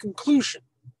before the conclusion.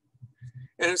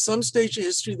 And at some stage of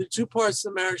history, the two parts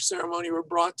of the marriage ceremony were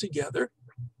brought together,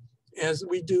 as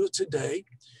we do today.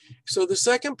 So the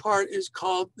second part is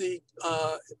called the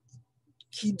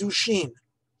kiddushin,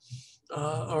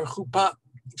 or chuppah,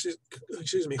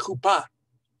 excuse me, chuppah.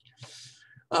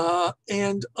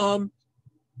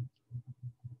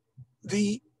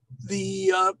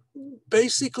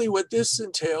 Basically what this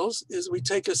entails is we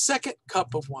take a second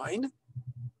cup of wine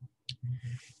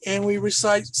and we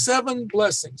recite 7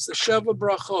 blessings, the Sheva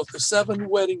Brachot, the 7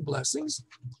 wedding blessings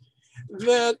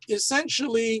that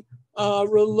essentially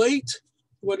relate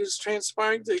what is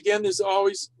transpiring. Again, there's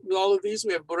always, with all of these,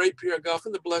 we have Borei Pri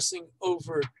Hagafen, the blessing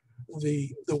over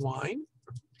the wine.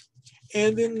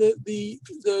 And then the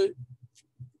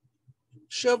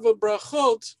Sheva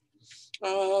Brachot,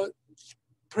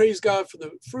 praise God for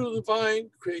the fruit of the vine,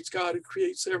 praise God who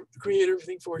creates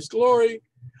everything for his glory,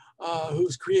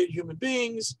 who's created human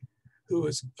beings, who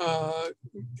is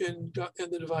in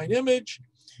the divine image,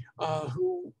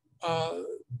 who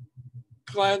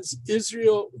gladdens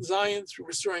Israel, Zion, through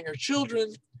restoring her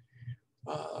children,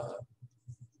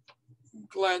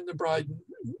 gladden the bride,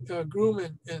 groom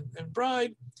and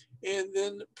bride, and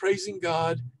then praising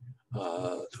God,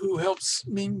 who helps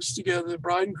means together the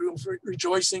bride and groom for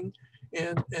rejoicing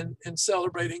and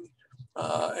celebrating.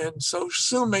 And so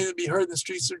soon may it be heard in the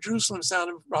streets of Jerusalem,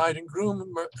 sound of bride and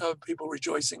groom, people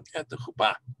rejoicing at the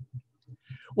chuppah.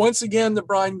 Once again, the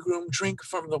bride and groom drink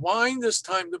from the wine. This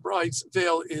time the bride's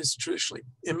veil is traditionally,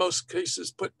 in most cases,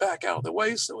 put back out of the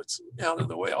way, so it's out of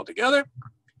the way altogether.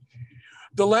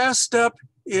 The last step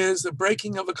is the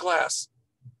breaking of a glass.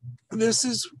 This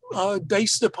is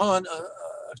based upon a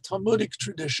Talmudic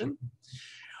tradition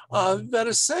that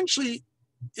essentially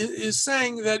is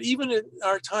saying that even in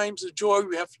our times of joy,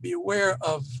 we have to be aware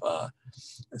of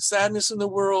sadness in the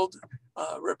world,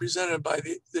 represented by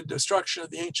the destruction of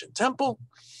the ancient temple.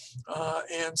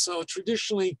 And so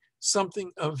traditionally,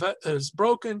 something is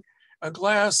broken, a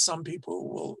glass. Some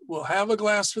people will have a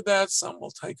glass for that. Some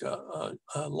will take a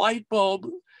light bulb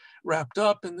wrapped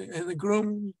up, and the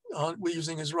groom,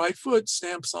 using his right foot,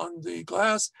 stamps on the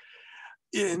glass.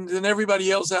 And then everybody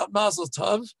yells out Mazel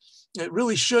Tov. It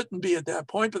really shouldn't be at that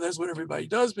point, but that's what everybody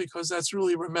does because that's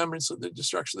really remembrance of the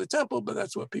destruction of the temple, but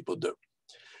that's what people do.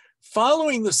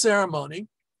 Following the ceremony,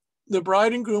 the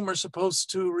bride and groom are supposed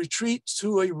to retreat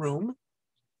to a room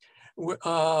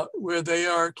where they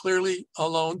are clearly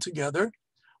alone together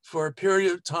for a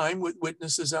period of time with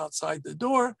witnesses outside the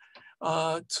door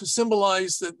to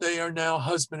symbolize that they are now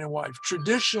husband and wife.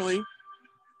 Traditionally,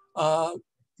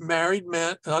 married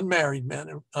men,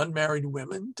 and unmarried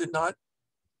women did not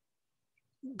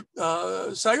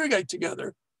segregate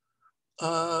together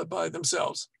by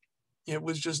themselves. It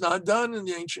was just not done in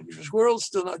the ancient Jewish world,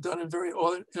 still not done in very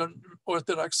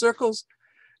Orthodox circles.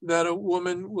 that a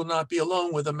woman will not be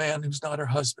alone with a man who's not her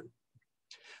husband.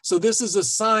 So this is a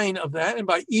sign of that. And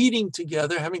by eating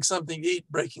together, having something to eat,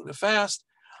 breaking the fast,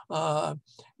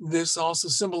 this also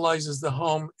symbolizes the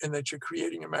home and that you're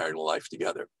creating a marital life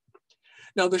together.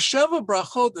 Now, the Sheva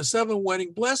Brachot, the 7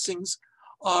 wedding blessings,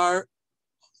 are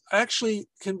actually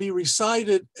can be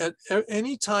recited at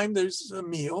any time there's a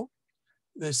meal.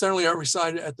 They certainly are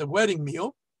recited at the wedding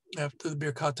meal after the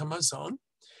Birkat HaMazon.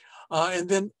 And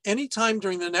then anytime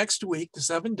during the next week, the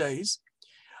 7 days,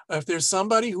 if there's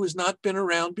somebody who has not been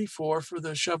around before for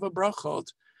the Sheva Brachot,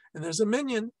 and there's a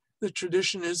minyan, the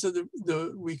tradition is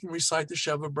that we can recite the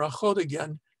Sheva Brachot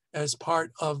again as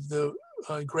part of the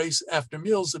grace after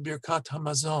meals, the Birkat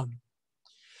HaMazon.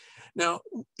 Now,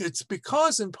 it's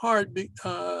because in part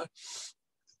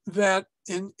that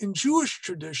in Jewish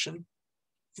tradition,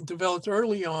 it developed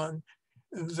early on,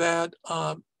 that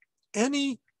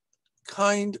any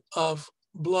kind of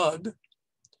blood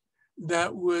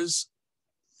that was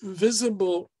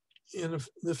visible in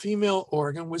the female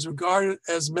organ was regarded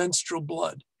as menstrual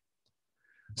blood.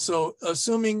 So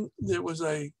assuming there was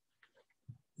a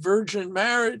virgin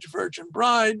marriage, virgin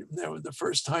bride, that was the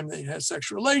first time they had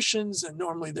sexual relations, and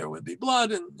normally there would be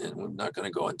blood, and we're not going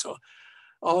to go into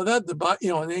all of that.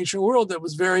 In the ancient world, that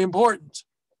was very important.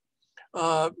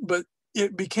 But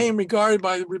it became regarded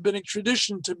by the rabbinic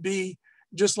tradition to be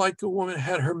just like a woman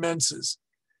had her menses.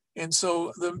 And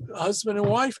so the husband and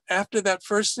wife, after that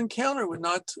first encounter, would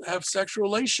not have sexual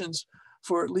relations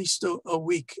for at least a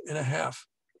week and a half,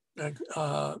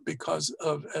 because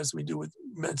of, as we do with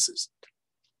menses.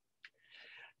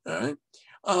 All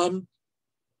right.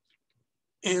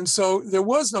 And so there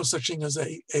was no such thing as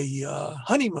a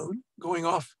honeymoon going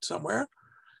off somewhere.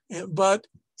 But,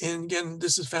 and again,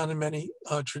 this is found in many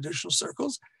traditional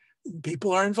circles.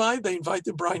 People are invited. They invite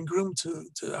the bride and groom to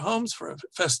their homes for a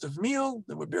festive meal,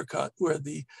 where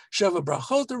the Sheva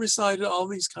Brachot are recited, all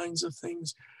these kinds of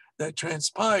things that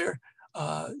transpire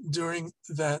during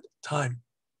that time.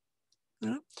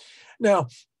 Yeah. Now,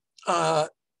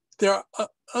 there are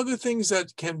other things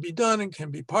that can be done and can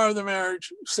be part of the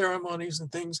marriage ceremonies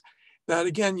and things that,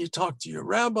 again, you talk to your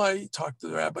rabbi, you talk to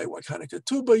the rabbi what kind of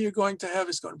ketubah you're going to have.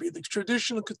 It's going to be the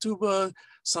traditional ketubah.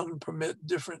 Some permit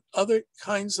different other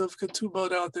kinds of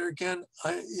ketubah out there. Again,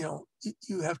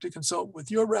 you have to consult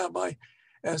with your rabbi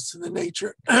as to the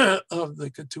nature of the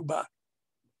ketubah.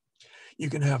 You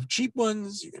can have cheap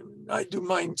ones. I do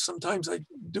mine. Sometimes I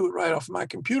do it right off my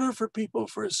computer for people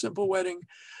for a simple wedding.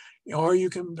 Or you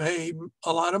can pay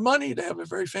a lot of money to have a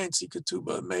very fancy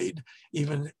ketubah made,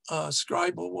 even a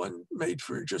scribal one made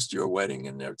for just your wedding,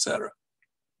 and etc.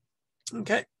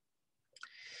 Okay.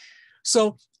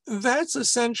 So that's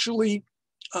essentially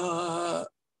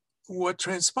what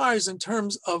transpires in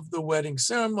terms of the wedding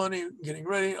ceremony, getting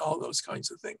ready, all those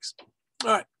kinds of things.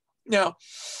 All right. Now,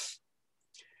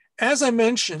 as I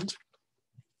mentioned,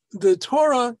 the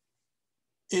Torah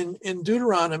in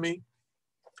Deuteronomy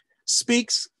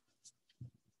speaks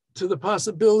to the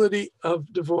possibility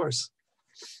of divorce.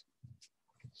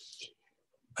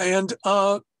 And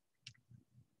the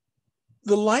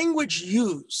language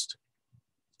used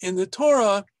in the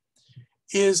Torah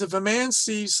is if a man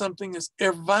sees something as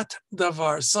ervat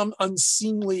davar, some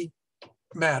unseemly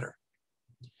matter.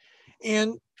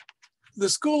 And the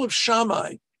school of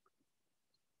Shammai,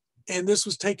 and this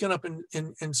was taken up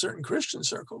in certain Christian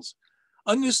circles,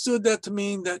 understood that to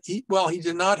mean that he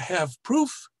did not have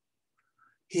proof.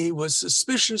 He was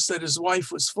suspicious that his wife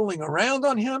was fooling around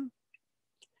on him,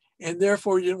 and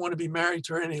therefore he didn't want to be married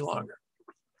to her any longer.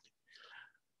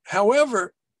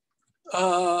 However,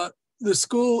 the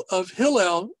school of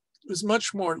Hillel was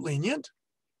much more lenient.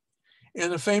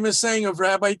 And a famous saying of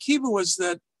Rabbi Akiva was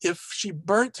that if she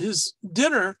burnt his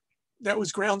dinner, that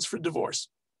was grounds for divorce,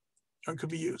 or could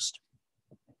be used.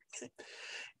 Okay.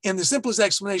 And the simplest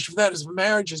explanation for that is if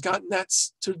marriage has gotten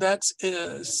to that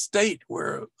state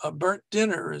where a burnt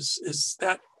dinner is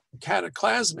that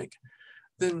cataclysmic,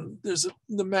 then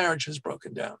the marriage has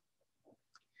broken down.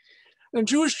 And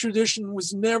Jewish tradition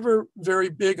was never very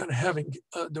big on having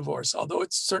a divorce, although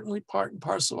it's certainly part and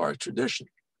parcel of our tradition.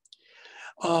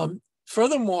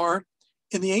 Furthermore,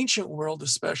 in the ancient world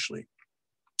especially,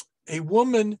 a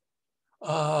woman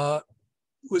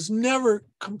was never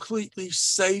completely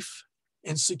safe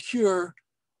and secure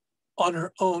on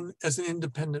her own as an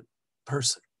independent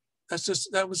person.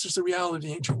 That was just the reality of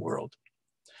the ancient world.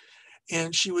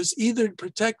 And she was either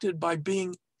protected by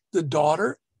being the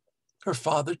daughter, her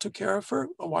father took care of her,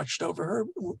 watched over her,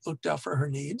 looked out for her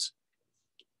needs,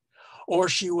 or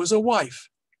she was a wife.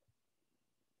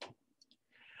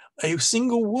 A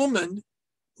single woman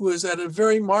was at a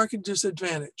very marked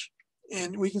disadvantage.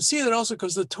 And we can see that also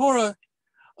because the Torah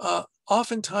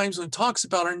oftentimes when it talks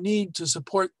about our need to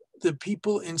support the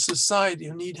people in society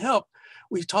who need help,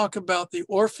 we talk about the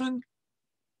orphan,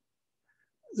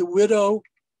 the widow,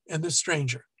 and the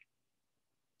stranger.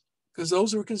 Because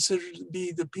those were considered to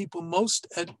be the people most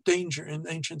at danger in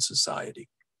ancient society.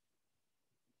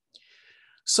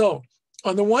 So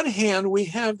on the one hand, we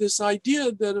have this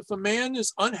idea that if a man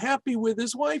is unhappy with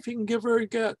his wife, he can give her a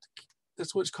get.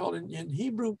 That's what's called in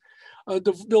Hebrew, a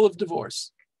bill of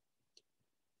divorce.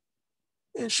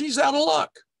 And she's out of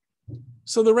luck.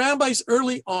 So the rabbis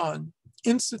early on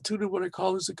instituted what I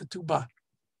call as a ketubah.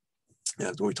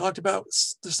 That's what we talked about,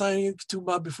 the signing of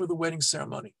ketubah before the wedding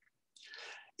ceremony.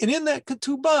 And in that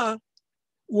ketubah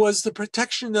was the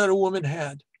protection that a woman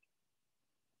had.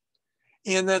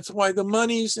 And that's why the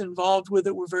monies involved with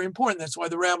it were very important. That's why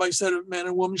the rabbi said a man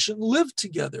and woman shouldn't live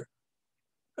together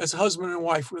as husband and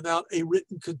wife without a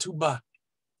written ketubah.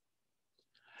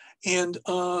 And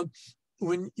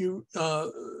when you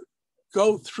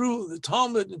go through the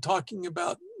Talmud and talking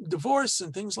about divorce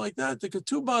and things like that, the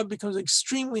ketubah becomes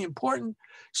extremely important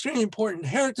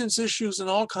inheritance issues and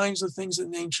all kinds of things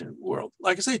in the ancient world.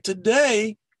 Like I say,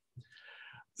 today,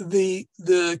 the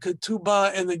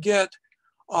ketubah and the get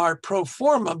are pro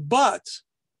forma, but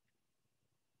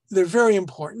they're very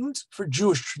important for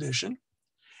Jewish tradition.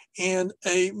 And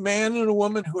a man and a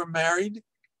woman who are married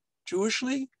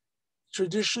Jewishly,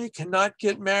 traditionally cannot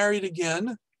get married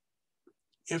again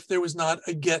if there was not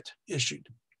a get issued.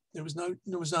 There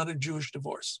was not a Jewish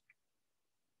divorce.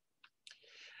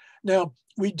 Now,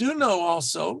 we do know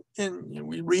also, and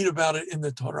we read about it in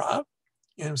the Torah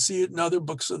and see it in other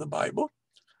books of the Bible,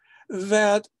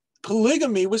 that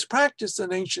polygamy was practiced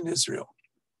in ancient Israel.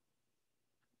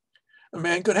 A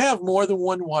man could have more than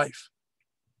one wife.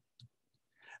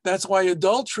 That's why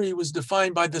adultery was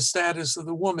defined by the status of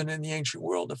the woman in the ancient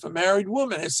world. If a married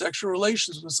woman had sexual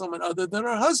relations with someone other than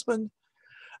her husband,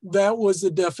 that was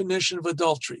the definition of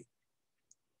adultery.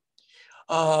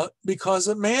 Because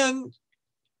a man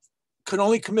could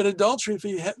only commit adultery if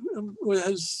he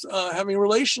was having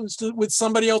relations with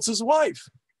somebody else's wife.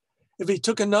 If he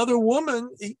took another woman,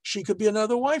 she could be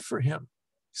another wife for him.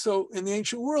 So in the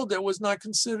ancient world, that was not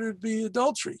considered to be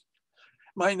adultery.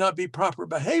 Might not be proper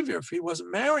behavior if he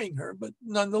wasn't marrying her, but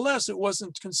nonetheless, it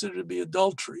wasn't considered to be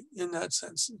adultery in that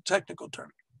sense, technical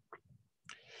term.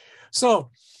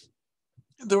 So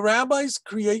the rabbis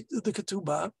create the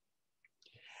ketubah.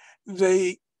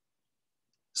 They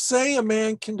say a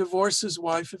man can divorce his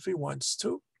wife if he wants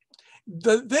to,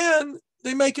 but then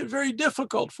they make it very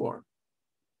difficult for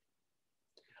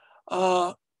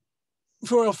him.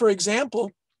 For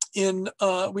example,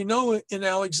 we know in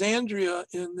Alexandria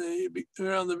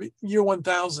around the year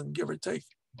 1000, give or take,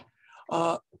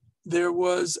 there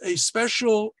was a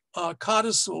special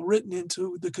codicil written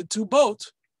into the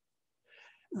ketubot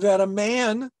that a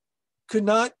man could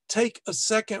not take a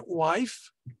second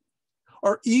wife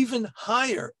or even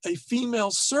hire a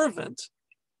female servant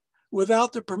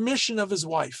without the permission of his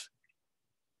wife.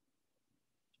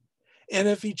 And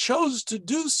if he chose to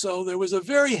do so, there was a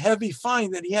very heavy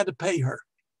fine that he had to pay her.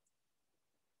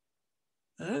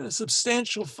 And a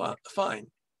substantial fine.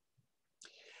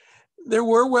 There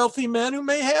were wealthy men who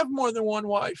may have more than one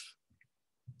wife.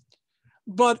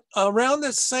 But around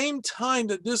the same time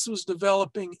that this was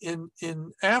developing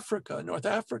in Africa, North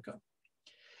Africa,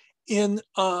 in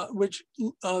which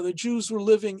the Jews were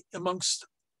living amongst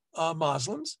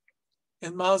Muslims,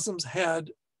 and Muslims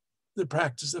had the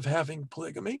practice of having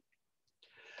polygamy.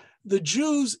 The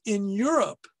Jews in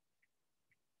Europe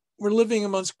were living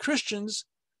amongst Christians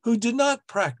who did not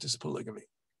practice polygamy.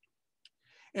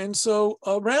 And so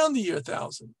around the year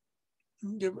 1000,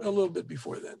 a little bit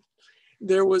before then,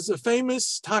 there was a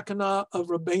famous takana of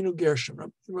Rabbeinu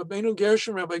Gershom.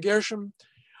 Rabbi Gershom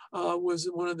was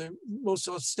one of the most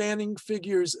outstanding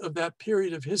figures of that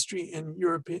period of history in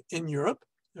Europe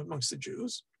amongst the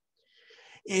Jews.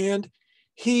 And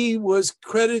he was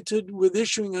credited with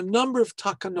issuing a number of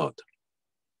takanot.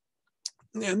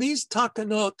 And these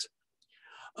takanot,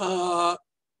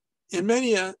 and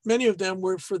many of them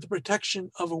were for the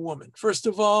protection of a woman. First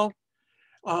of all,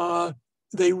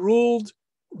 they ruled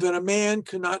that a man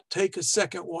could not take a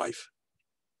second wife.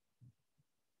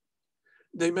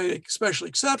 They made a special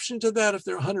exception to that. If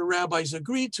there 100 rabbis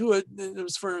agreed to it, and it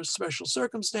was for special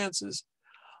circumstances,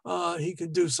 he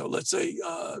could do so. Let's say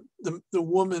the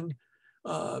woman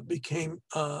became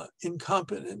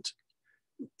incompetent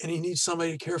and he needs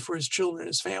somebody to care for his children and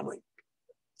his family.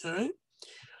 All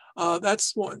right,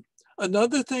 that's one.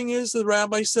 Another thing is the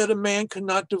rabbi said a man could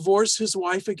not divorce his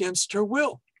wife against her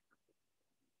will.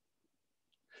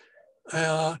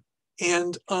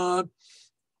 and a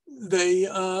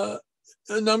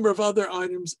number of other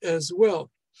items as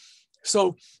well.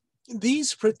 So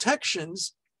these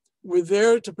protections were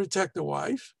there to protect the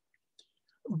wife,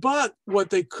 but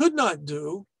what they could not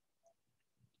do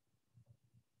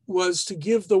was to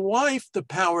give the wife the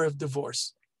power of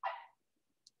divorce.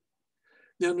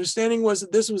 The understanding was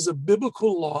that this was a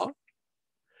biblical law.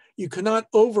 You cannot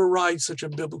override such a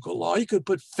biblical law. You could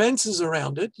put fences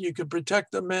around it. You could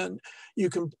protect the man. You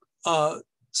can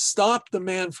stop the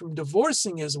man from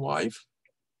divorcing his wife,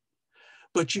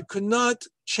 but you could not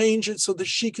change it so that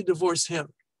she could divorce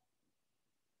him.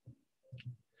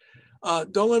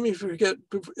 Don't let me forget,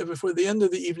 before the end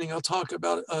of the evening, I'll talk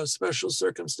about special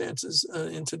circumstances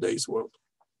in today's world.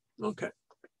 Okay.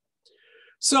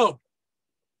 So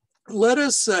let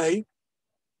us say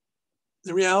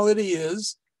the reality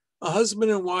is a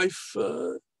husband and wife,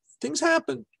 things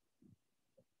happen.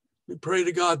 We pray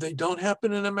to God they don't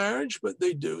happen in a marriage, but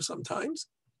they do sometimes.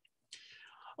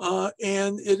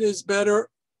 And it is better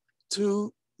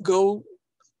to go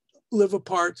live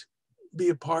apart, be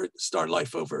apart, start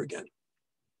life over again.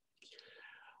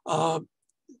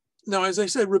 Now, as I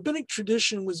said, rabbinic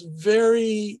tradition was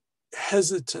very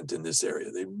hesitant in this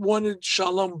area. They wanted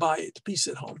shalom bayit, peace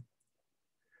at home.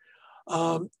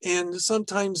 And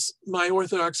sometimes my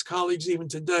Orthodox colleagues, even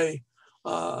today,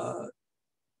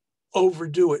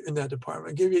 overdo it in that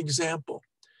department. I'll give you an example.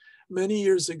 Many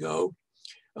years ago,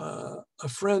 a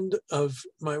friend of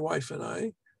my wife and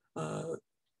I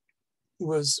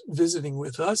was visiting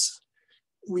with us.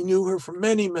 We knew her for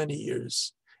many, many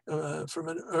years. When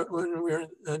we were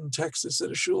in Texas,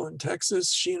 at a shul in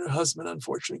Texas, she and her husband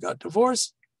unfortunately got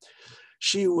divorced.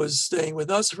 She was staying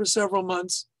with us for several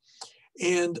months,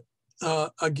 and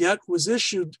a get was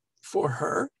issued for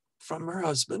her from her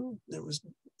husband. It was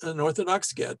an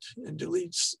Orthodox get, and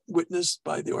duly witnessed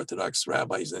by the Orthodox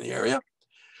rabbis in the area.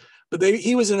 But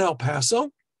he was in El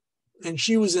Paso, and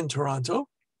she was in Toronto.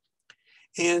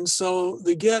 And so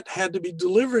the get had to be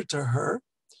delivered to her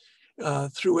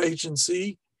through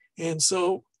agency. And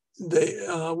so they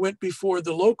went before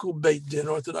the local Beit Din,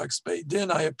 Orthodox Beit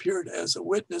Din. I appeared as a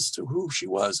witness to who she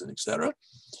was and et cetera.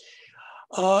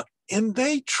 And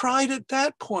they tried at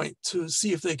that point to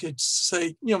see if they could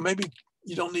say, maybe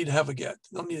you don't need to have a get,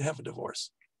 you don't need to have a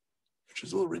divorce, which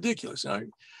is a little ridiculous.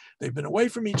 They've been away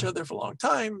from each other for a long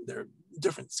time. They're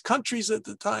different countries at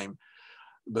the time,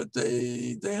 but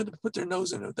they had to put their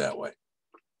nose in it that way.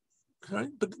 Right?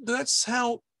 But that's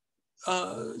how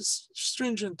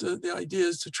stringent the idea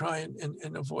is to try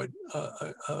and avoid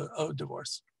a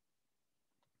divorce.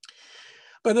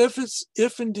 But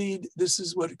if indeed this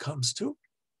is what it comes to,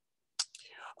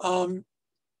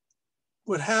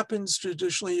 what happens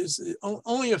traditionally is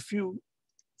only a few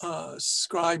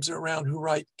scribes are around who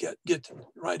write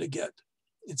a get.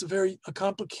 It's a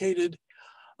complicated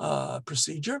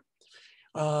procedure.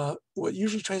 What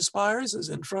usually transpires is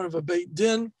in front of a Beit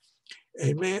Din,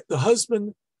 the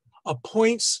husband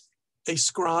appoints a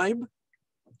scribe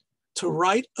to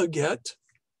write a get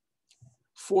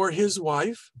for his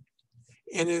wife,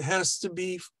 and it has to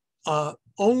be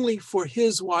only for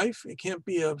his wife. It can't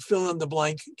be a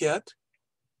fill-in-the-blank get.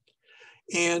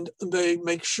 And they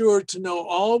make sure to know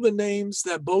all the names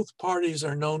that both parties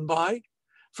are known by.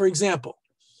 For example,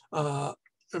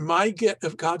 my get,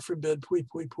 if God forbid,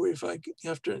 if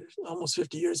after almost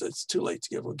 50 years, it's too late to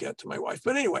give a get to my wife.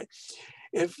 But anyway,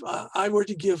 if I were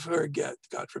to give her a get,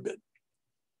 God forbid,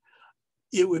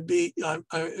 it would be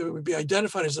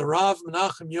identified as the Rav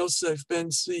Menachem Yosef ben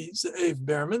Ze'ev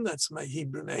Berman. That's my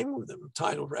Hebrew name, with a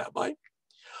titled rabbi.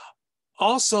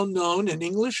 Also known in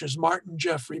English as Martin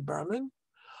Jeffrey Berman.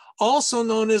 Also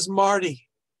known as Marty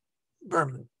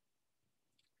Berman.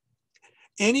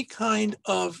 Any kind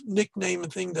of nickname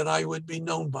and thing that I would be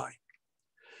known by.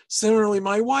 Similarly,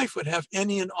 my wife would have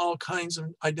any and all kinds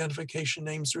of identification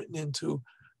names written into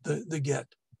the get.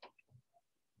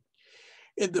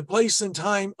 The place and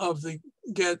time of the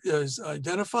get is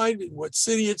identified, what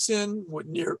city it's in, what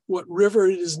river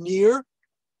it is near.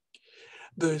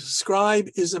 The scribe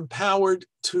is empowered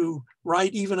to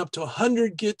write even up to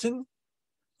 100 gittin,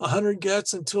 100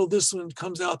 gets, until this one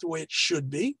comes out the way it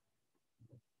should be.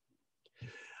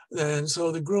 And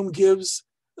so the groom gives,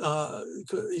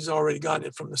 he's already gotten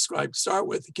it from the scribe to start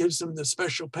with, he gives him the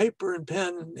special paper and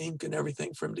pen and ink and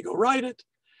everything for him to go write it.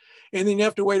 And then you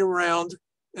have to wait around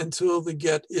until the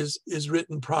get is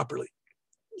written properly.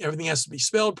 Everything has to be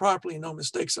spelled properly, no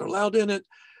mistakes are allowed in it.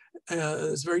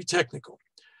 It's very technical.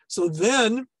 So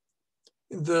then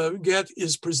the get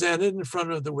is presented in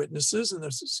front of the witnesses, and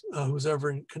this is who's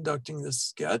ever conducting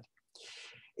this get.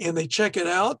 and they check it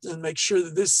out and make sure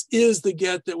that this is the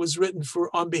get that was written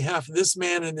for on behalf of this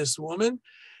man and this woman.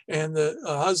 And the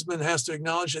husband has to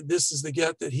acknowledge that this is the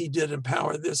get that he did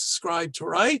empower this scribe to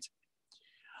write.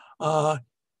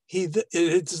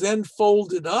 It's then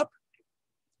folded up,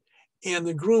 and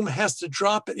the groom has to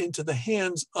drop it into the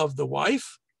hands of the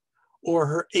wife or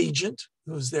her agent,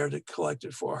 who's there to collect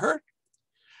it for her,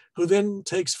 who then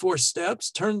takes 4 steps,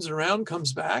 turns around,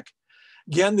 comes back.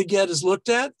 Again, the get is looked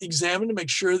at, examined to make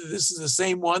sure that this is the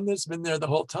same one that's been there the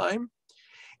whole time.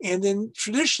 And then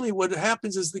traditionally what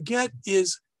happens is the get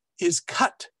is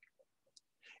cut.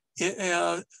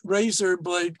 Razor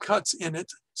blade cuts in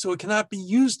it, so it cannot be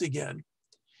used again.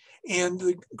 And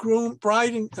the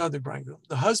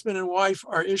the husband and wife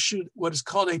are issued what is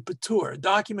called a patur, a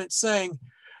document saying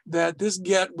that this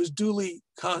get was duly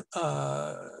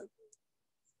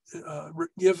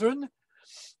given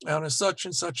on a such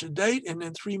and such a date, and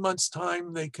in 3 months'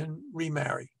 time they can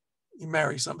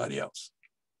marry somebody else.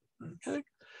 Okay,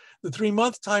 the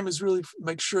 3-month time is really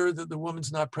make sure that the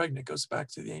woman's not pregnant. It goes back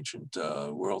to the ancient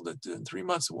world that in 3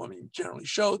 months a woman generally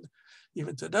showed,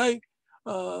 even today,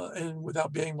 and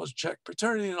without being able to check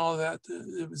paternity and all of that,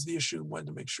 it was the issue when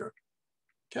to make sure.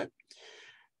 Okay,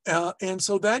 and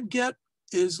so that get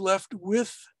is left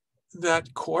with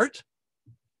that court,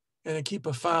 and I keep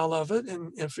a file of it.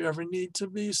 And if you ever need to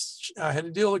be, I had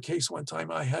to deal with a case one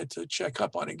time. I had to check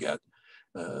up on a get.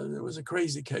 It was a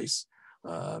crazy case,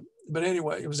 but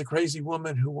anyway, it was a crazy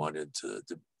woman who wanted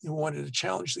to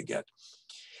challenge the get,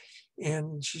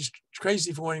 and she's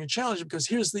crazy for wanting to challenge it because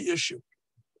here's the issue.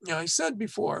 Now, I said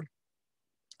before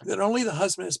that only the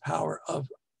husband has power of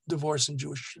divorce in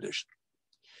Jewish tradition.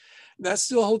 That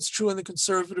still holds true in the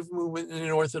conservative movement and in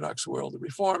the Orthodox world. The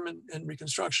Reform and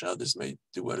Reconstruction, others may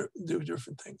do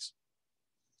different things.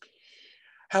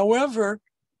 However,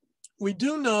 we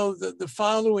do know that the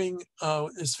following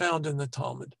is found in the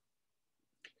Talmud,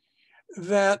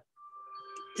 that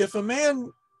if a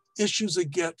man issues a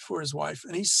get for his wife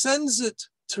and he sends it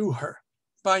to her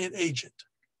by an agent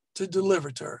to deliver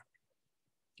to her,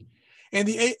 and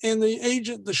the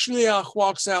agent, the shliach,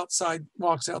 walks out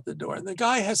the door, and the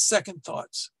guy has second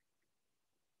thoughts.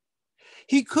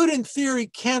 He could, in theory,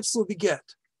 cancel the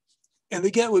get, and the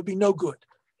get would be no good.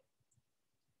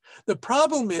 The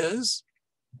problem is,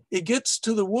 it gets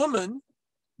to the woman.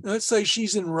 Let's say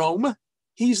she's in Rome,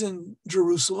 he's in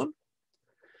Jerusalem.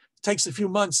 It takes a few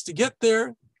months to get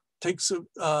there. Takes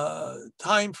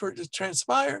time for it to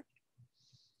transpire.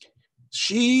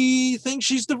 She thinks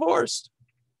she's divorced.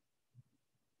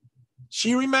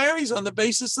 She remarries on the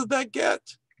basis of that get.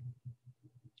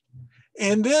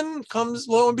 And then comes,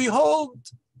 lo and behold,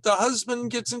 the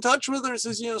husband gets in touch with her and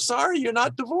says, sorry, you're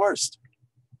not divorced.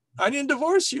 I didn't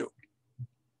divorce you.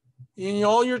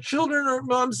 All your children are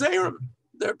mamzerim.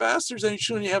 They're bastards, any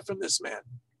children you have from this man.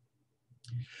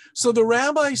 So the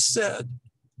rabbi said,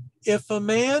 if a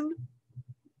man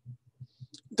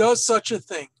does such a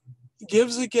thing,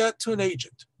 gives a get to an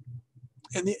agent,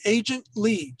 and the agent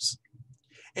leaves,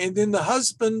 and then the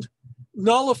husband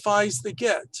nullifies the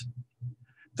get,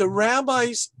 the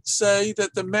rabbis say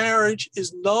that the marriage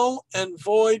is null and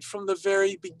void from the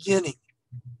very beginning.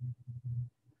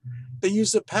 They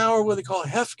use the power, what they call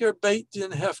hefker, beit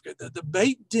din, hefker. That the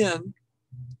beit din,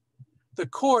 the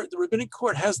court, the rabbinic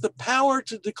court, has the power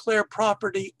to declare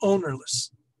property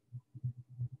ownerless.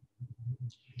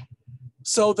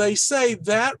 So they say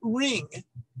that ring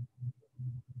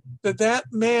that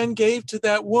man gave to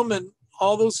that woman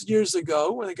all those years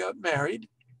ago when they got married,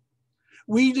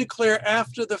 we declare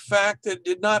after the fact that it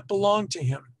did not belong to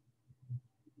him.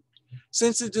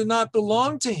 Since it did not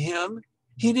belong to him,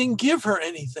 he didn't give her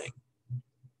anything.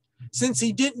 Since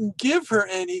he didn't give her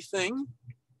anything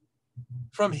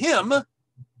from him,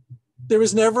 there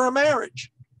was never a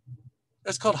marriage.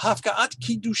 That's called hafka'at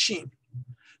kiddushin.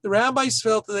 The rabbis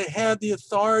felt that they had the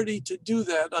authority to do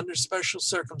that under special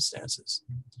circumstances.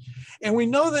 And we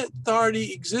know that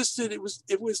authority existed. It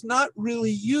was not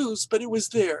really used, but it was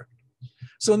there.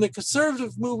 So in the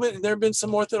conservative movement, and there have been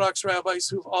some Orthodox rabbis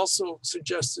who've also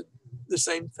suggested the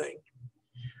same thing,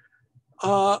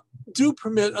 do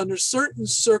permit under certain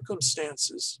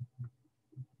circumstances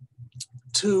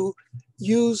to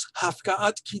use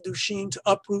hafka'at kiddushin to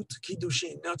uproot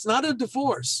kiddushin. Now, it's not a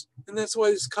divorce, and that's why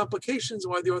there's complications,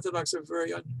 why the Orthodox are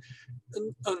very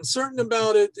uncertain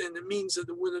about it, and it means that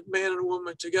when a man and a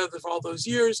woman together for all those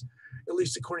years, at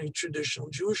least according to traditional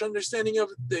Jewish understanding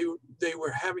of it, they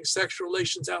were having sexual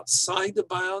relations outside the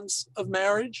bounds of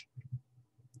marriage.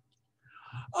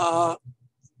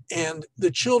 And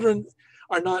the children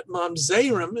are not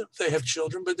mamzerim if they have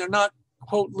children, but they're not,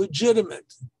 quote,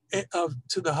 legitimate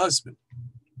to the husband.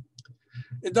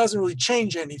 It doesn't really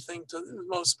change anything to the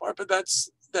most part, but that's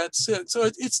it. So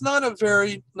it's not a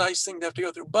very nice thing to have to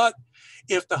go through. But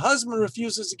if the husband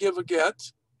refuses to give a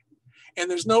get, and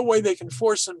there's no way they can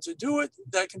force him to do it,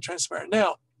 that can transpire.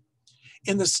 Now,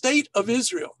 in the state of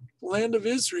Israel, land of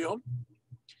Israel,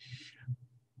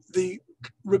 the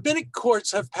rabbinic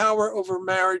courts have power over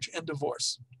marriage and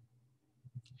divorce.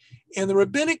 And the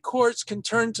rabbinic courts can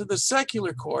turn to the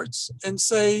secular courts and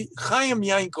say, Chaim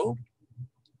Yankel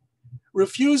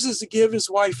refuses to give his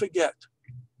wife a get,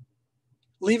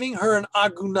 leaving her an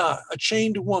aguna, a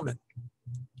chained woman.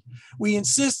 We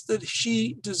insist that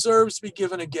she deserves to be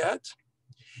given a get.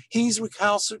 He's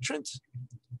recalcitrant,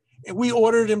 and we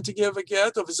ordered him to give a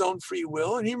get of his own free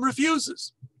will, and he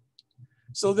refuses.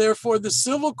 So therefore, the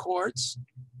civil courts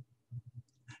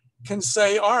can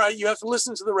say, all right, you have to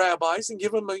listen to the rabbis and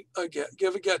give him a get,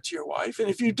 give a get to your wife. And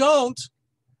if you don't,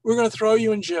 we're going to throw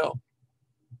you in jail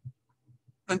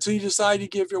until you decide to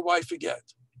give your wife a get.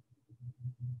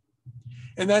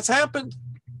 And that's happened,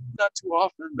 not too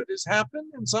often, but it's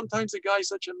happened. And sometimes a guy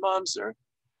such a mamzer,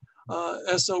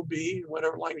 SOB,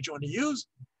 whatever language you want to use,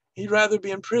 he'd rather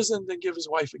be in prison than give his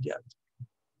wife a get.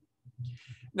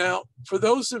 Now, for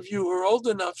those of you who are old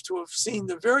enough to have seen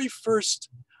the very first,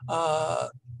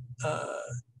 that's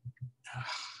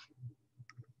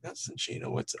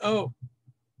Sanchino, what's, oh.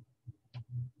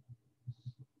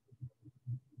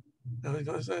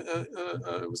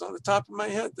 It was on the top of my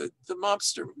head, the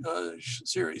mobster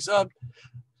series. Oh,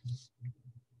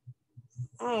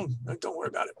 don't worry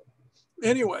about it.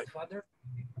 Anyway,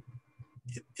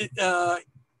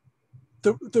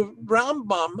 the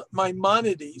Rambam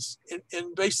Maimonides,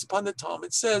 and based upon the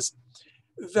Talmud, says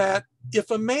that if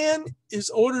a man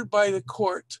is ordered by the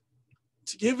court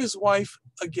to give his wife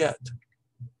a get,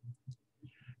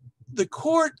 the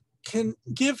court can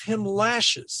give him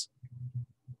lashes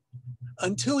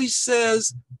until he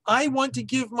says, I want to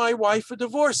give my wife a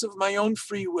divorce of my own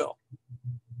free will.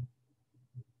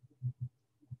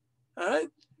 All right?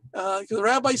 The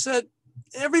rabbi said,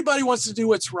 everybody wants to do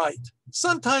what's right.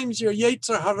 Sometimes your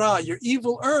yetzer hara, your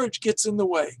evil urge, gets in the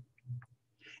way.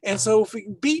 And so if we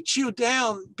can beat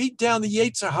down the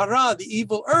yetzer hara, the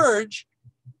evil urge,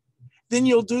 then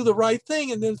you'll do the right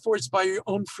thing, and then for it's by your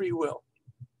own free will.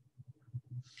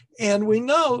 And we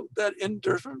know that in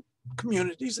different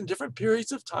communities in different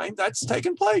periods of time, that's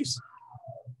taken place.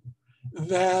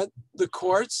 That the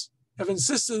courts have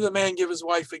insisted the man give his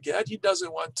wife a get. He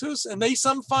doesn't want to, and they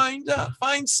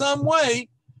find some way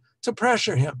to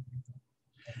pressure him.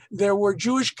 There were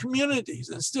Jewish communities,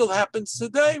 and still happens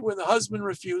today, where the husband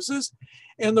refuses,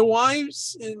 and the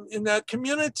wives in that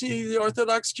community, the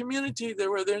Orthodox community,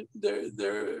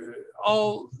 they're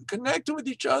all connected with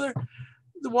each other.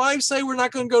 The wives say, we're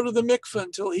not going to go to the mikveh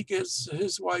until he gives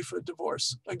his wife a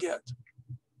divorce, a get.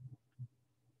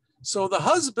 So the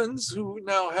husbands, who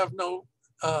now have no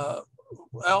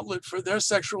outlet for their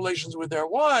sexual relations with their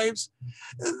wives,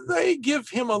 they give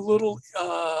him a little,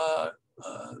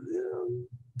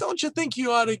 don't you think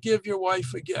you ought to give your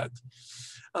wife a get?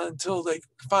 Until they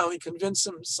finally convince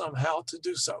him somehow to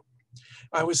do so.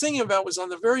 I was thinking about was on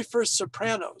the very first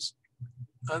Sopranos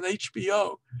on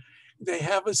HBO. They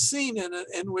have a scene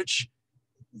in which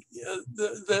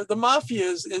the mafia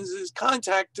is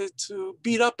contacted to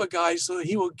beat up a guy so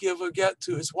he will give a get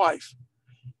to his wife.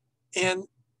 And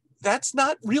that's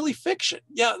not really fiction.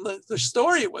 Yeah, the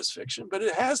story was fiction, but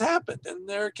it has happened. And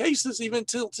there are cases even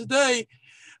till today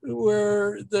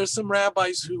where there's some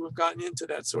rabbis who have gotten into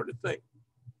that sort of thing.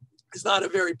 It's not a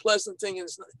very pleasant thing. And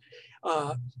it's not,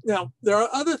 now, there are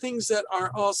other things that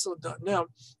are also done. Now,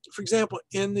 for example,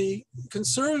 in the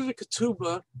conservative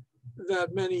ketubah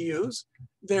that many use,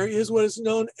 there is what is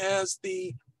known as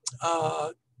the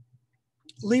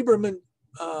Lieberman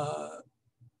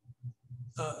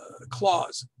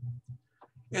clause.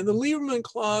 And the Lieberman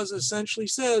clause essentially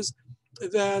says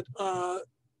that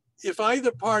if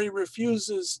either party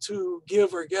refuses to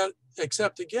give or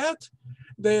accept a get,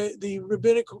 the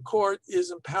rabbinical court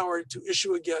is empowered to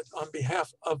issue a get on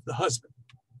behalf of the husband.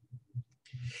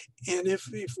 And if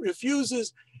he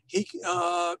refuses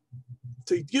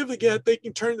to give the get, they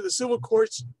can turn to the civil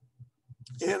courts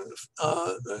and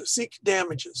seek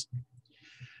damages.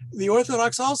 The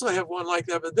Orthodox also have one like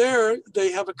that, but there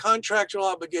they have a contractual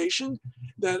obligation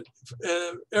that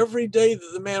every day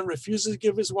that the man refuses to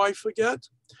give his wife a get,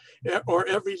 or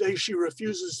every day she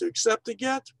refuses to accept a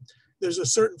get, there's a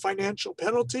certain financial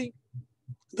penalty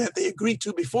that they agree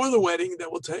to before the wedding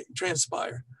that will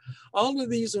transpire. All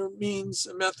of these are means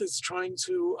and methods trying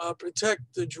to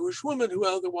protect the Jewish woman who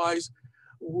otherwise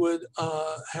would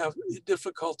have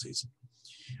difficulties.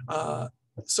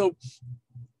 So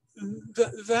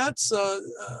that's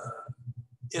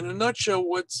in a nutshell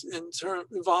what's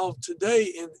involved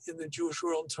today in the Jewish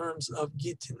world in terms of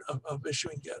gittin, of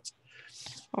issuing gets.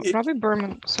 Rabbi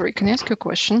Berman, sorry, can I ask you a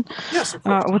question? Yes, of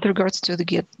course. With regards to the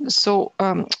get. So,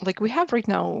 like we have right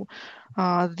now,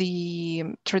 the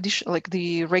tradition, like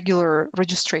the regular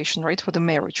registration, right, for the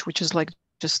marriage, which is like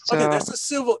just Okay, that's a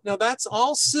civil. Now that's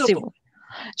all civil.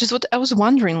 Just what I was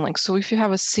wondering, like, so if you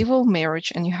have a civil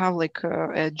marriage and you have like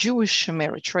a Jewish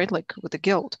marriage, right, like with a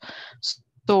guild.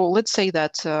 So let's say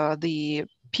that the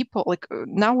people like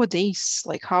nowadays,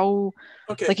 like how,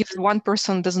 Okay. like if one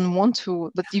person doesn't want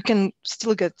to, but you can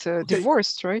still get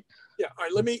divorced, right? Yeah. All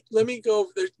right. Let me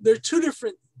go. There are two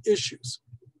different issues.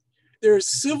 There's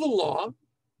civil law,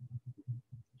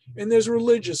 and there's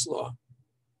religious law.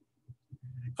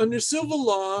 Under civil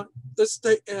law, let's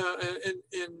say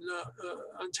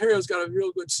Ontario's got a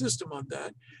real good system on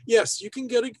that. Yes, you can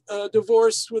get a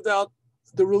divorce without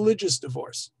the religious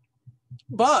divorce,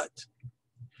 but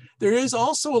there is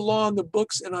also a law in the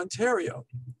books in Ontario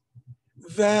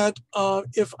that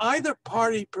if either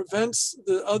party prevents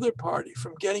the other party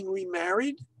from getting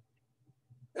remarried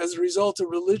as a result of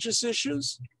religious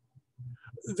issues,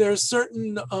 there's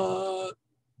certain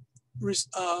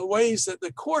ways that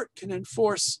the court can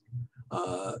enforce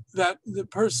that the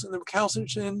person, the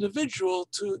recalcitrant individual,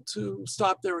 to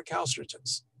stop their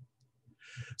recalcitrance.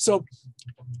 So,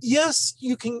 yes,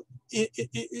 you can.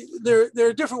 There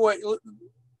are different ways.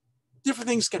 Different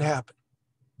things can happen.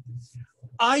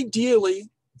 Ideally,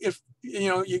 if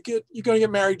you're going to get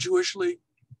married Jewishly,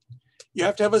 you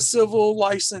have to have a civil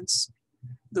license.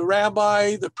 The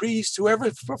rabbi, the priest, whoever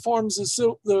performs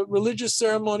the religious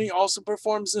ceremony also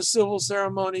performs the civil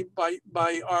ceremony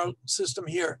by our system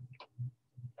here.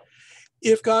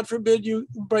 If, God forbid, you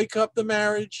break up the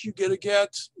marriage, you get a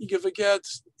get, you give a get,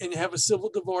 and you have a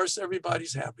civil divorce,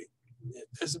 everybody's happy,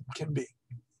 as it can be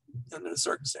under the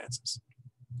circumstances.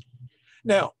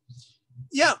 Now,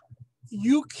 yeah,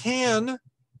 you can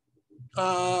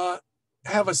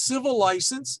have a civil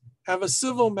license, have a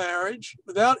civil marriage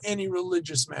without any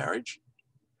religious marriage,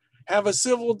 have a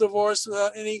civil divorce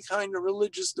without any kind of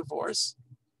religious divorce.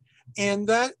 And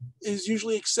that is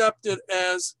usually accepted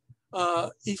as,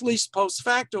 at least post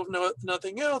facto, if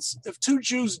nothing else, if two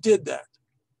Jews did that.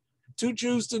 Two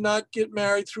Jews did not get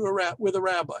married with a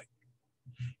rabbi,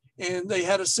 and they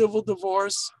had a civil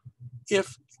divorce.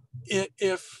 If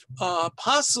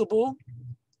possible,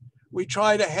 we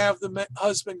try to have the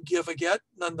husband give a get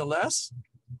nonetheless.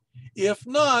 If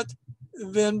not,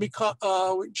 then because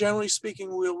generally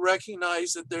speaking, we'll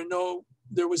recognize that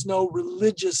there was no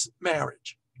religious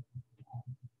marriage.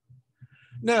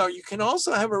 Now, you can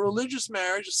also have a religious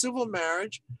marriage, a civil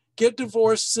marriage, get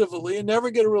divorced civilly and never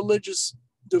get a religious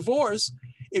divorce.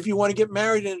 If you want to get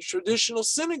married in a traditional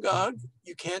synagogue,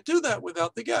 you can't do that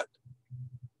without the get.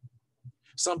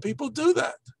 Some people do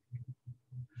that.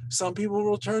 Some people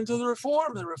will turn to the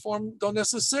Reform. The Reform don't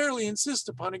necessarily insist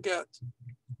upon a get.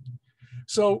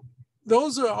 So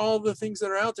those are all the things that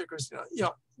are out there, Christina. Yeah,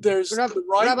 there's the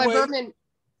right Rabbi way Berman,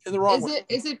 and the wrong way.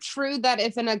 Is it true that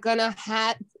if an Aguna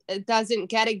doesn't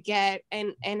get a get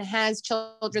and has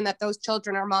children, that those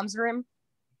children are mamzerim?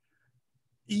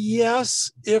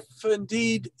 Yes, if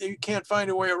indeed you can't find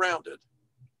a way around it.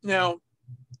 Now,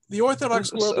 the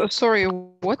Orthodox world. Sorry,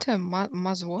 what a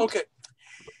what? Okay.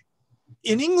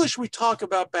 In English, we talk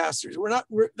about bastards.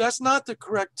 That's not the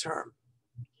correct term.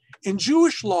 In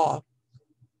Jewish law,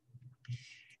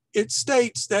 it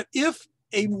states that if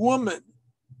a woman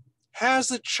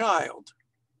has a child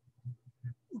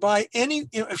by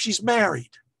if she's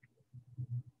married,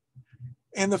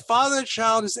 and the father of the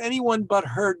child is anyone but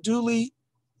her duly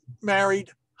married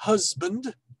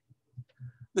husband,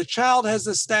 the child has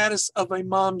the status of a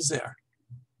mamzer.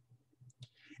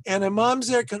 And a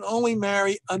mamzer can only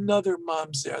marry another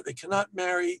mamzer. They cannot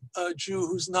marry a Jew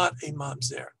who's not a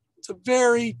mamzer. It's a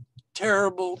very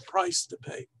terrible price to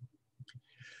pay.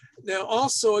 Now,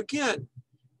 also, again,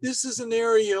 this is an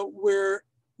area where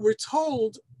we're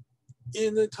told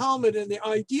in the Talmud, and the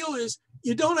ideal is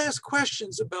you don't ask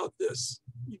questions about this.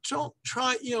 You don't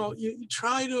try, you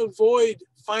try to avoid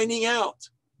finding out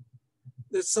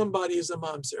that somebody is a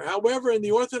mamzer. However, in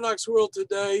the Orthodox world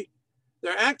today,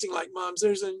 they're acting like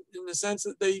mamzers in the sense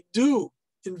that they do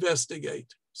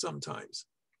investigate sometimes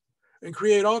and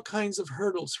create all kinds of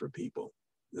hurdles for people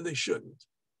that they shouldn't.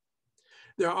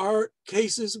 There are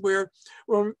cases where,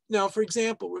 now, for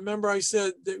example, remember I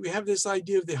said that we have this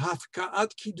idea of the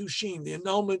hafka'at kiddushin, the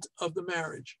annulment of the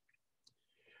marriage.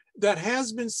 That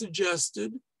has been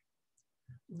suggested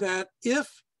that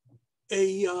if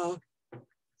a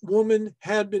woman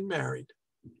had been married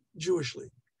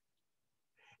Jewishly,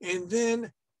 and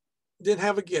then didn't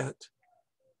have a get,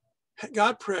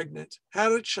 got pregnant,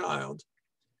 had a child,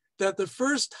 that the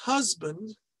first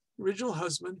husband, original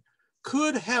husband,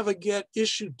 could have a get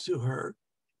issued to her,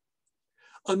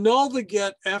 annul the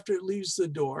get after it leaves the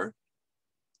door,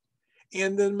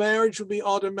 and then marriage will be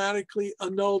automatically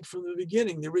annulled from the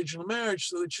beginning, the original marriage,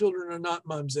 so the children are not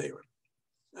mamzerim.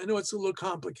 I know it's a little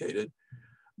complicated,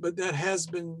 but that has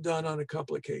been done on a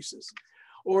couple of cases.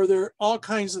 Or there are all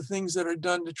kinds of things that are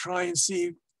done to try and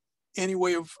see any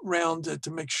way around it to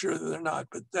make sure that they're not,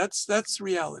 but that's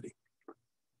reality.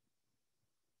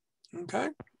 Okay.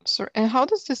 So, and how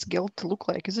does this guilt look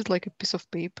like? Is it like a piece of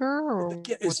paper or?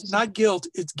 It's not guilt,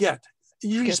 it's get.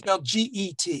 Usually Get. spelled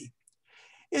G-E-T.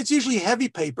 It's usually heavy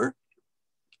paper.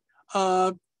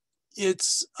 The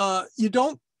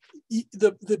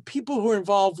people who are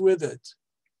involved with it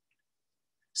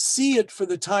see it for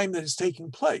the time that it's taking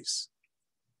place.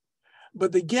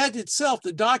 But the get itself,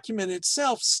 the document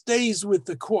itself, stays with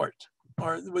the court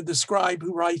or with the scribe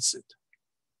who writes it.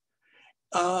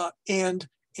 And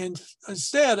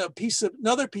instead,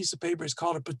 another piece of paper is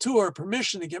called a patur,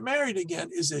 permission to get married again,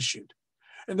 is issued.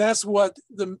 And that's what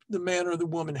the man or the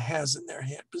woman has in their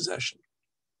hand, possession.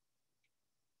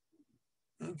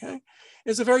 Okay.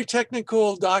 It's a very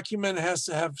technical document. It has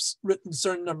to have written a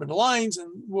certain number of lines, and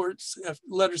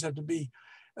letters have to be,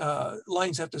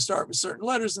 lines have to start with certain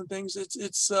letters and things.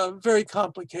 It's very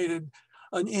complicated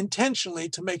intentionally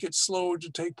to make it slower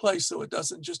to take place so it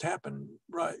doesn't just happen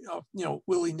right,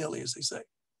 willy-nilly, as they say.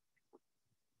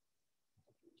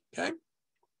 Okay.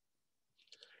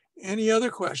 Any other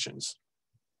questions?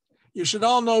 You should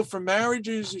all know from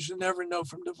marriages, you should never know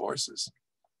from divorces.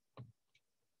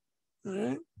 All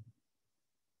right.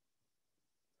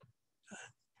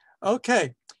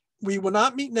 Okay, we will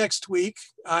not meet next week.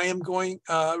 I am going,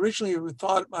 originally we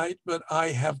thought it might, but I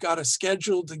have got a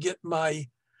schedule to get my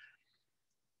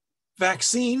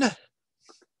vaccine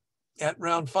at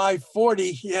around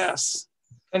 5:40, yes.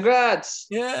 Congrats.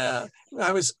 Yeah,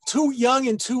 I was too young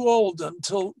and too old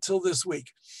until this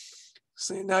week.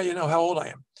 So now you know how old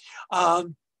I am.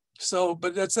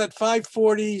 But that's at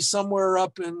 5:40 somewhere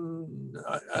up in,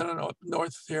 I don't know, up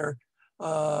north here,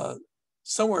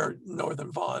 somewhere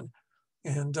northern Vaughan.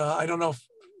 And I don't know if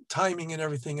timing and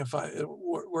everything, if it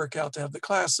work out to have the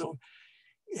class. So,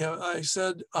 I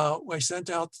said, I sent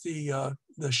out the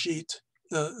sheet,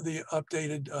 the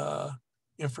updated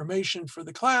information for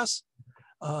the class.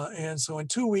 And so in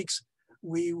 2 weeks,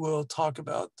 we will talk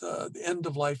about the end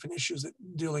of life and issues that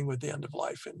dealing with the end of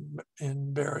life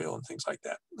and burial and things like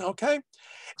that. Okay.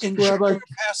 Enjoy Rabbi,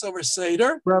 Passover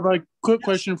Seder. Rabbi, quick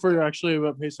question for you actually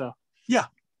about Pesach. Yeah.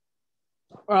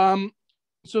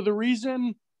 So the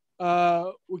reason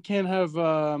we can't have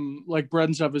like bread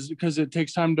and stuff is because it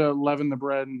takes time to leaven the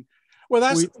bread. And well,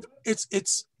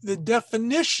 it's the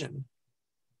definition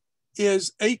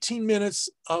is 18 minutes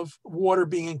of water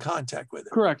being in contact with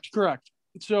it. Correct.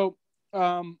 So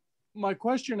my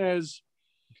question is,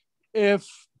 if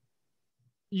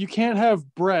you can't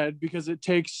have bread because it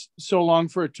takes so long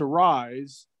for it to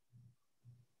rise,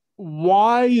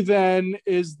 why then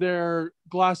is there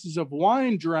glasses of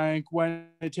wine drank when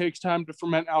it takes time to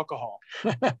ferment alcohol?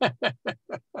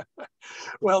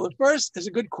 Well, the first is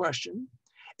a good question.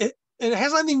 It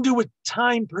has nothing to do with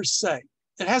time per se.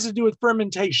 It has to do with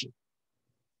fermentation.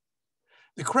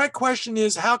 The correct question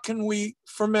is, how can we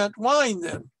ferment wine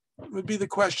then? Would be the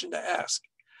question to ask.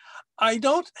 I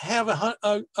don't have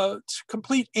a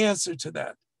complete answer to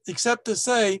that, except to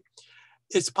say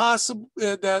it's possible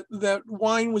that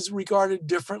wine was regarded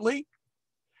differently.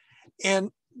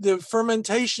 And the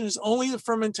fermentation is only the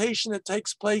fermentation that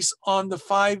takes place on the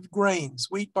 5 grains: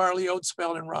 wheat, barley, oats,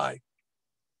 spelt, and rye.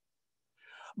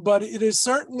 But it is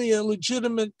certainly a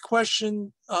legitimate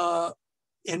question.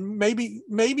 And maybe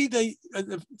the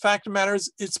fact of the matter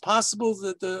is, it's possible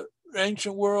that the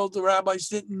ancient world, the rabbis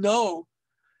didn't know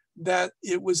that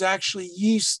it was actually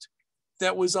yeast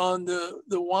that was on the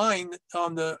wine,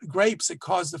 on the grapes, that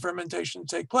caused the fermentation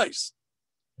to take place.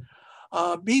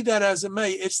 Be that as it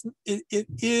may, it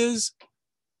is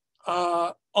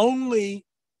only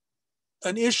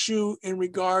an issue in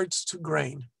regards to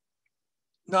grain,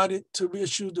 not to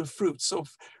issue to fruit. So,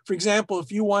 for example,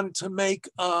 if you wanted to make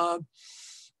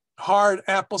hard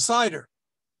apple cider,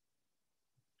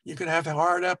 you can have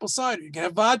hard apple cider. You can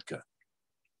have vodka.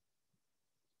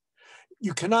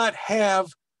 You cannot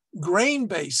have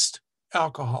grain-based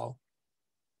alcohol.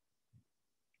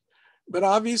 But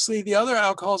obviously the other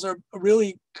alcohols are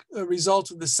really a result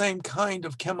of the same kind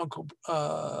of chemical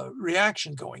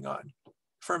reaction going on,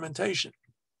 fermentation.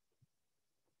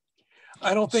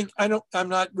 I'm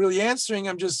not really answering,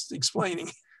 I'm just explaining.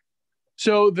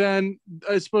 So then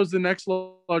I suppose the next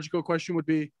logical question would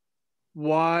be,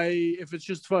 why, if it's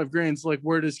just 5 grains, like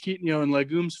where does kitnio and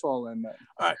legumes fall in then?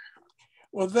 All right.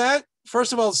 Well, that,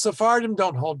 first of all, Sephardim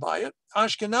don't hold by it.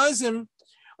 Ashkenazim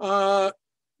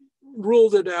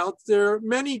ruled it out. There are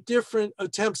many different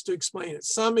attempts to explain it.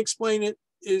 Some explain it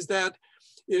is that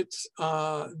it's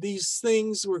these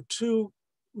things were too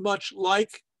much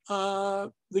like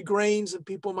the grains, and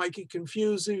people might get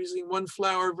confused using one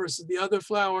flour versus the other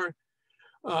flour.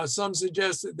 Some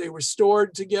suggest that they were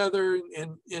stored together,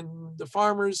 and the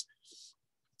farmers,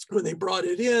 when they brought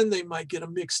it in, they might get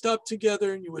them mixed up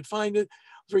together, and you would find it.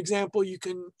 For example, you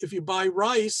can, if you buy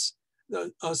rice,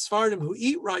 the Sephardim who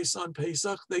eat rice on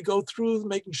Pesach, they go through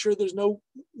making sure there's no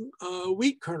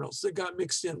wheat kernels that got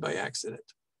mixed in by accident.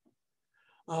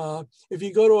 If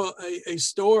you go to a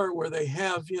store where they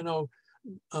have,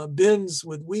 bins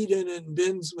with wheat in it, and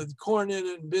bins with corn in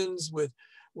it, and bins with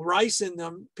rice in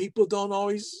them, people don't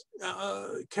always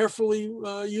carefully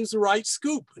use the right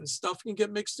scoop, and stuff can get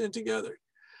mixed in together.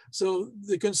 So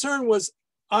the concern was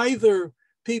either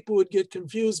people would get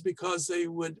confused because they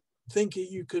would think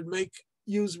you could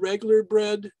use regular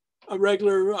bread, a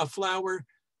regular flour,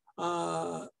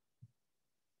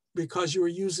 because you were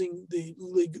using the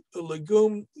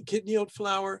legume kitniot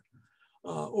flour,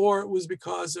 or it was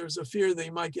because there's a fear they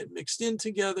might get mixed in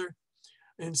together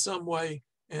in some way,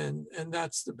 and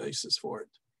that's the basis for it.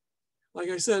 Like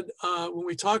I said, when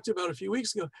we talked about a few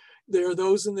weeks ago, there are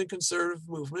those in the conservative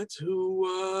movement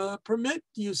who permit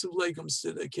use of legumes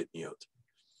to the kitniot.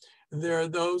 There are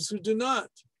those who do not.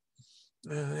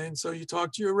 And so you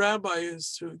talk to your rabbi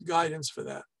as to guidance for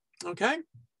that. Okay?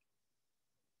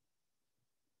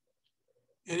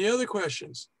 Any other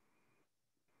questions?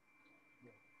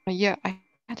 Yeah, I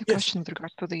had a question with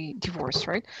regard to the divorce,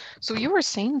 right? So you were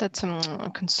saying that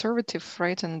conservative,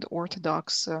 right, and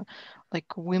Orthodox,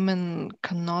 like women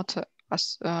cannot,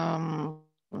 how do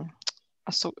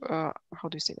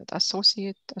you say that?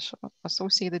 Associate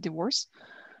the divorce.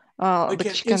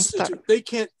 They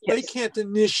can't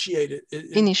initiate it.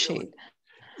 Initiate.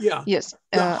 Yeah. Yes.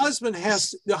 The husband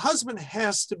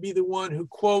has to be the one who,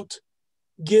 quote,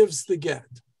 gives the get.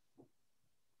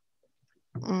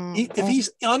 If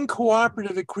he's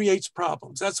uncooperative, it creates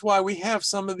problems. That's why we have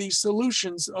some of these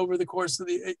solutions over the course of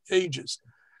the ages.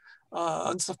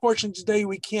 Unfortunately, today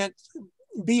we can't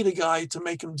beat a guy to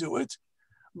make him do it.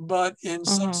 But in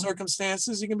some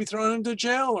circumstances, he can be thrown into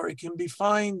jail, or he can be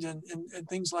fined, and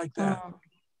things like that.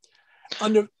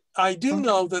 I do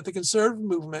know that the conservative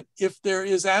movement, if there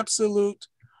is absolute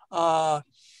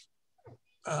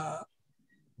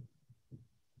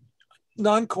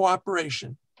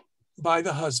non-cooperation by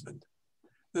the husband,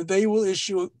 that they will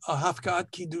issue a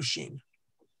hafkat kiddushin,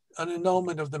 an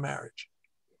annulment of the marriage.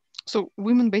 So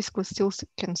women basically still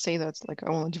can say that, like, I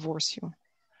want to divorce you.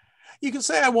 You can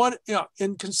say, I want,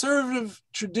 in conservative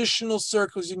traditional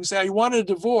circles, you can say, I want a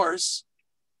divorce,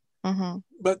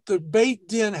 but the Beit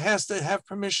Din has to have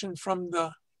permission from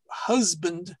the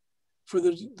husband for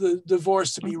the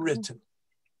divorce to be written.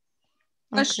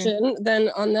 Question then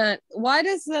on that. Why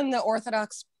does then the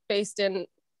Orthodox Beit Din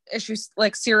issues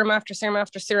like serum after serum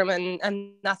after serum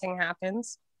and nothing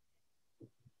happens?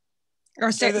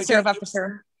 Or serum after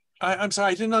serum? I'm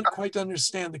sorry, I did not quite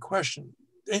understand the question.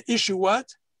 Issue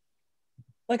what?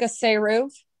 Like a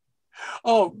seruv?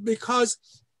 Oh, because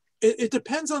it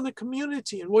depends on the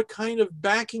community and what kind of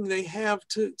backing they have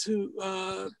to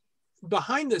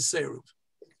behind the seruv.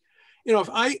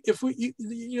 If we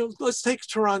let's take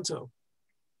Toronto.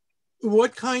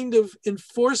 What kind of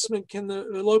enforcement can the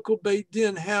local Beit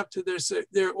Din have to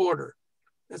their order?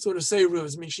 That's what a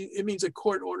seruv means. It means a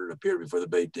court order to appear before the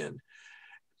Beit Din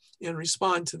and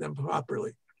respond to them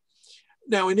properly.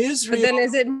 Now in Israel, but then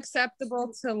is it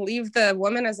acceptable to leave the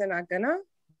woman as an agana?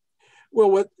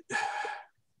 Well,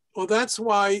 that's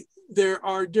why there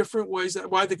are different ways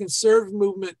why the conservative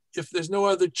movement, if there's no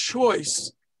other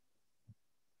choice,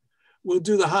 will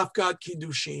do the hafkat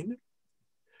kiddushin.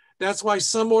 That's why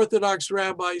some Orthodox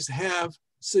rabbis have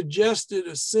suggested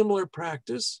a similar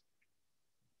practice,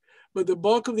 but the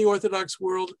bulk of the Orthodox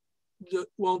world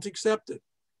won't accept it.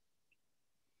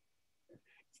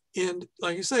 And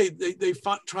like I say, they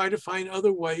try to find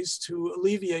other ways to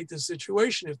alleviate the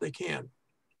situation if they can.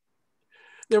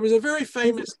 There was a very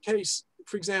famous case,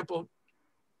 for example,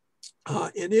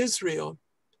 in Israel.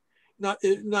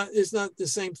 It's not the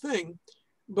same thing,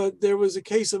 but there was a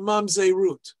case of Mamzeh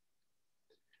Ruth.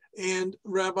 And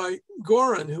Rabbi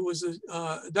Goren, who was at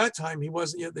that time, he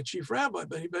wasn't yet the chief rabbi,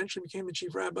 but he eventually became the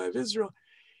chief rabbi of Israel.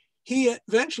 he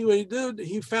eventually, what he did,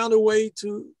 he found a way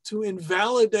to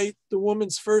invalidate the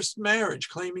woman's first marriage,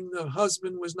 claiming the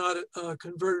husband was not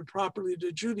converted properly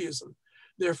to Judaism.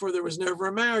 Therefore, there was never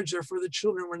a marriage. Therefore, the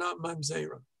children were not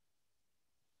mamzerim.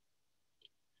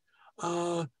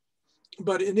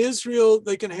 But in Israel,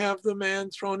 they can have the man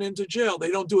thrown into jail.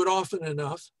 They don't do it often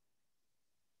enough.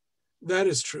 That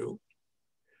is true.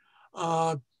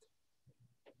 In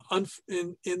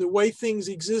the way things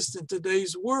exist in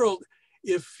today's world,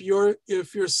 if your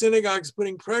synagogue's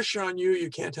putting pressure on you, you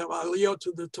can't have aliyot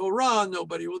to the Torah,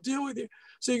 nobody will deal with you.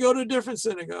 So you go to a different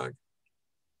synagogue.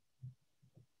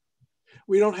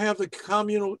 We don't have the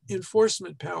communal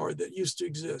enforcement power that used to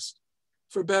exist,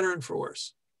 for better and for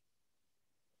worse.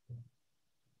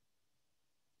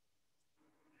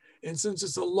 And since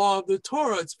it's a law of the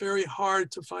Torah, it's very hard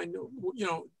to find,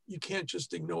 you can't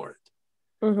just ignore it.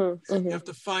 You have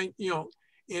to find,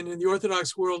 and in the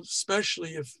Orthodox world,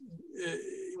 especially if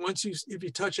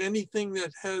you touch anything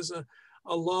that has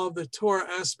a law of the Torah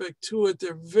aspect to it,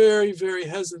 they're very, very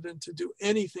hesitant to do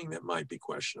anything that might be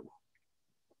questionable.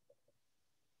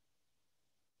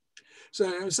 So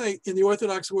I was saying, in the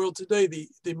Orthodox world today,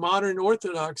 the modern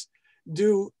Orthodox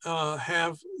do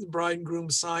have the bride and groom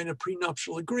sign a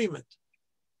prenuptial agreement.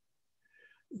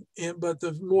 But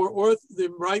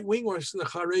the right wing or the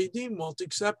Haredim won't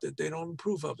accept it. They don't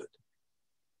approve of it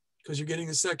because you're getting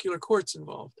the secular courts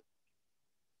involved.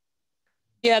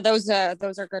 Yeah, those are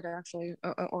good actually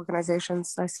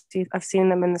organizations. I've seen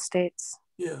them in the States.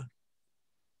 Yeah,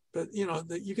 but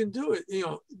that you can do it.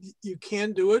 You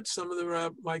can do it. Some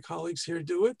of my colleagues here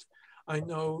do it. I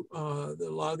know that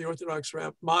a lot of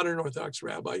the modern Orthodox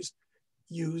rabbis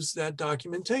use that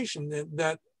documentation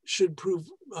that should prove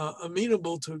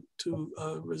amenable to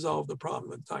resolve the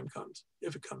problem when time comes,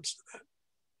 if it comes to that.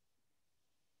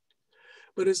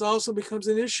 But it also becomes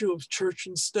an issue of church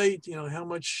and state. How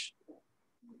much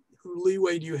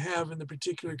leeway do you have in the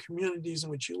particular communities in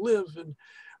which you live, and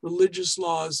religious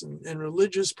laws and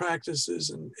religious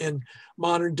practices and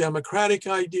modern democratic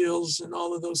ideals and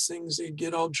all of those things, they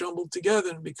get all jumbled together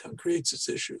and creates its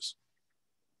issues.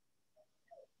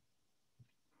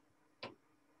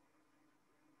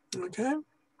 Okay.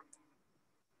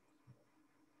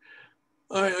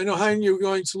 All right, I know, Hein, you're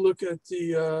going to look at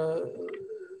the,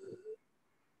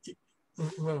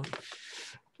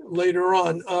 later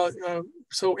on.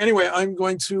 So anyway, I'm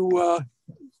going to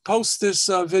post this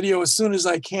video as soon as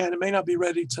I can. It may not be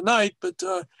ready tonight, but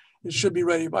it should be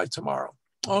ready by tomorrow.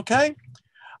 Okay,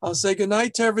 I'll say good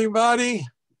night to everybody.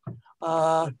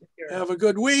 Have a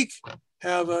good week.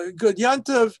 Have a good Yom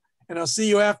Tov, and I'll see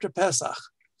you after Pesach.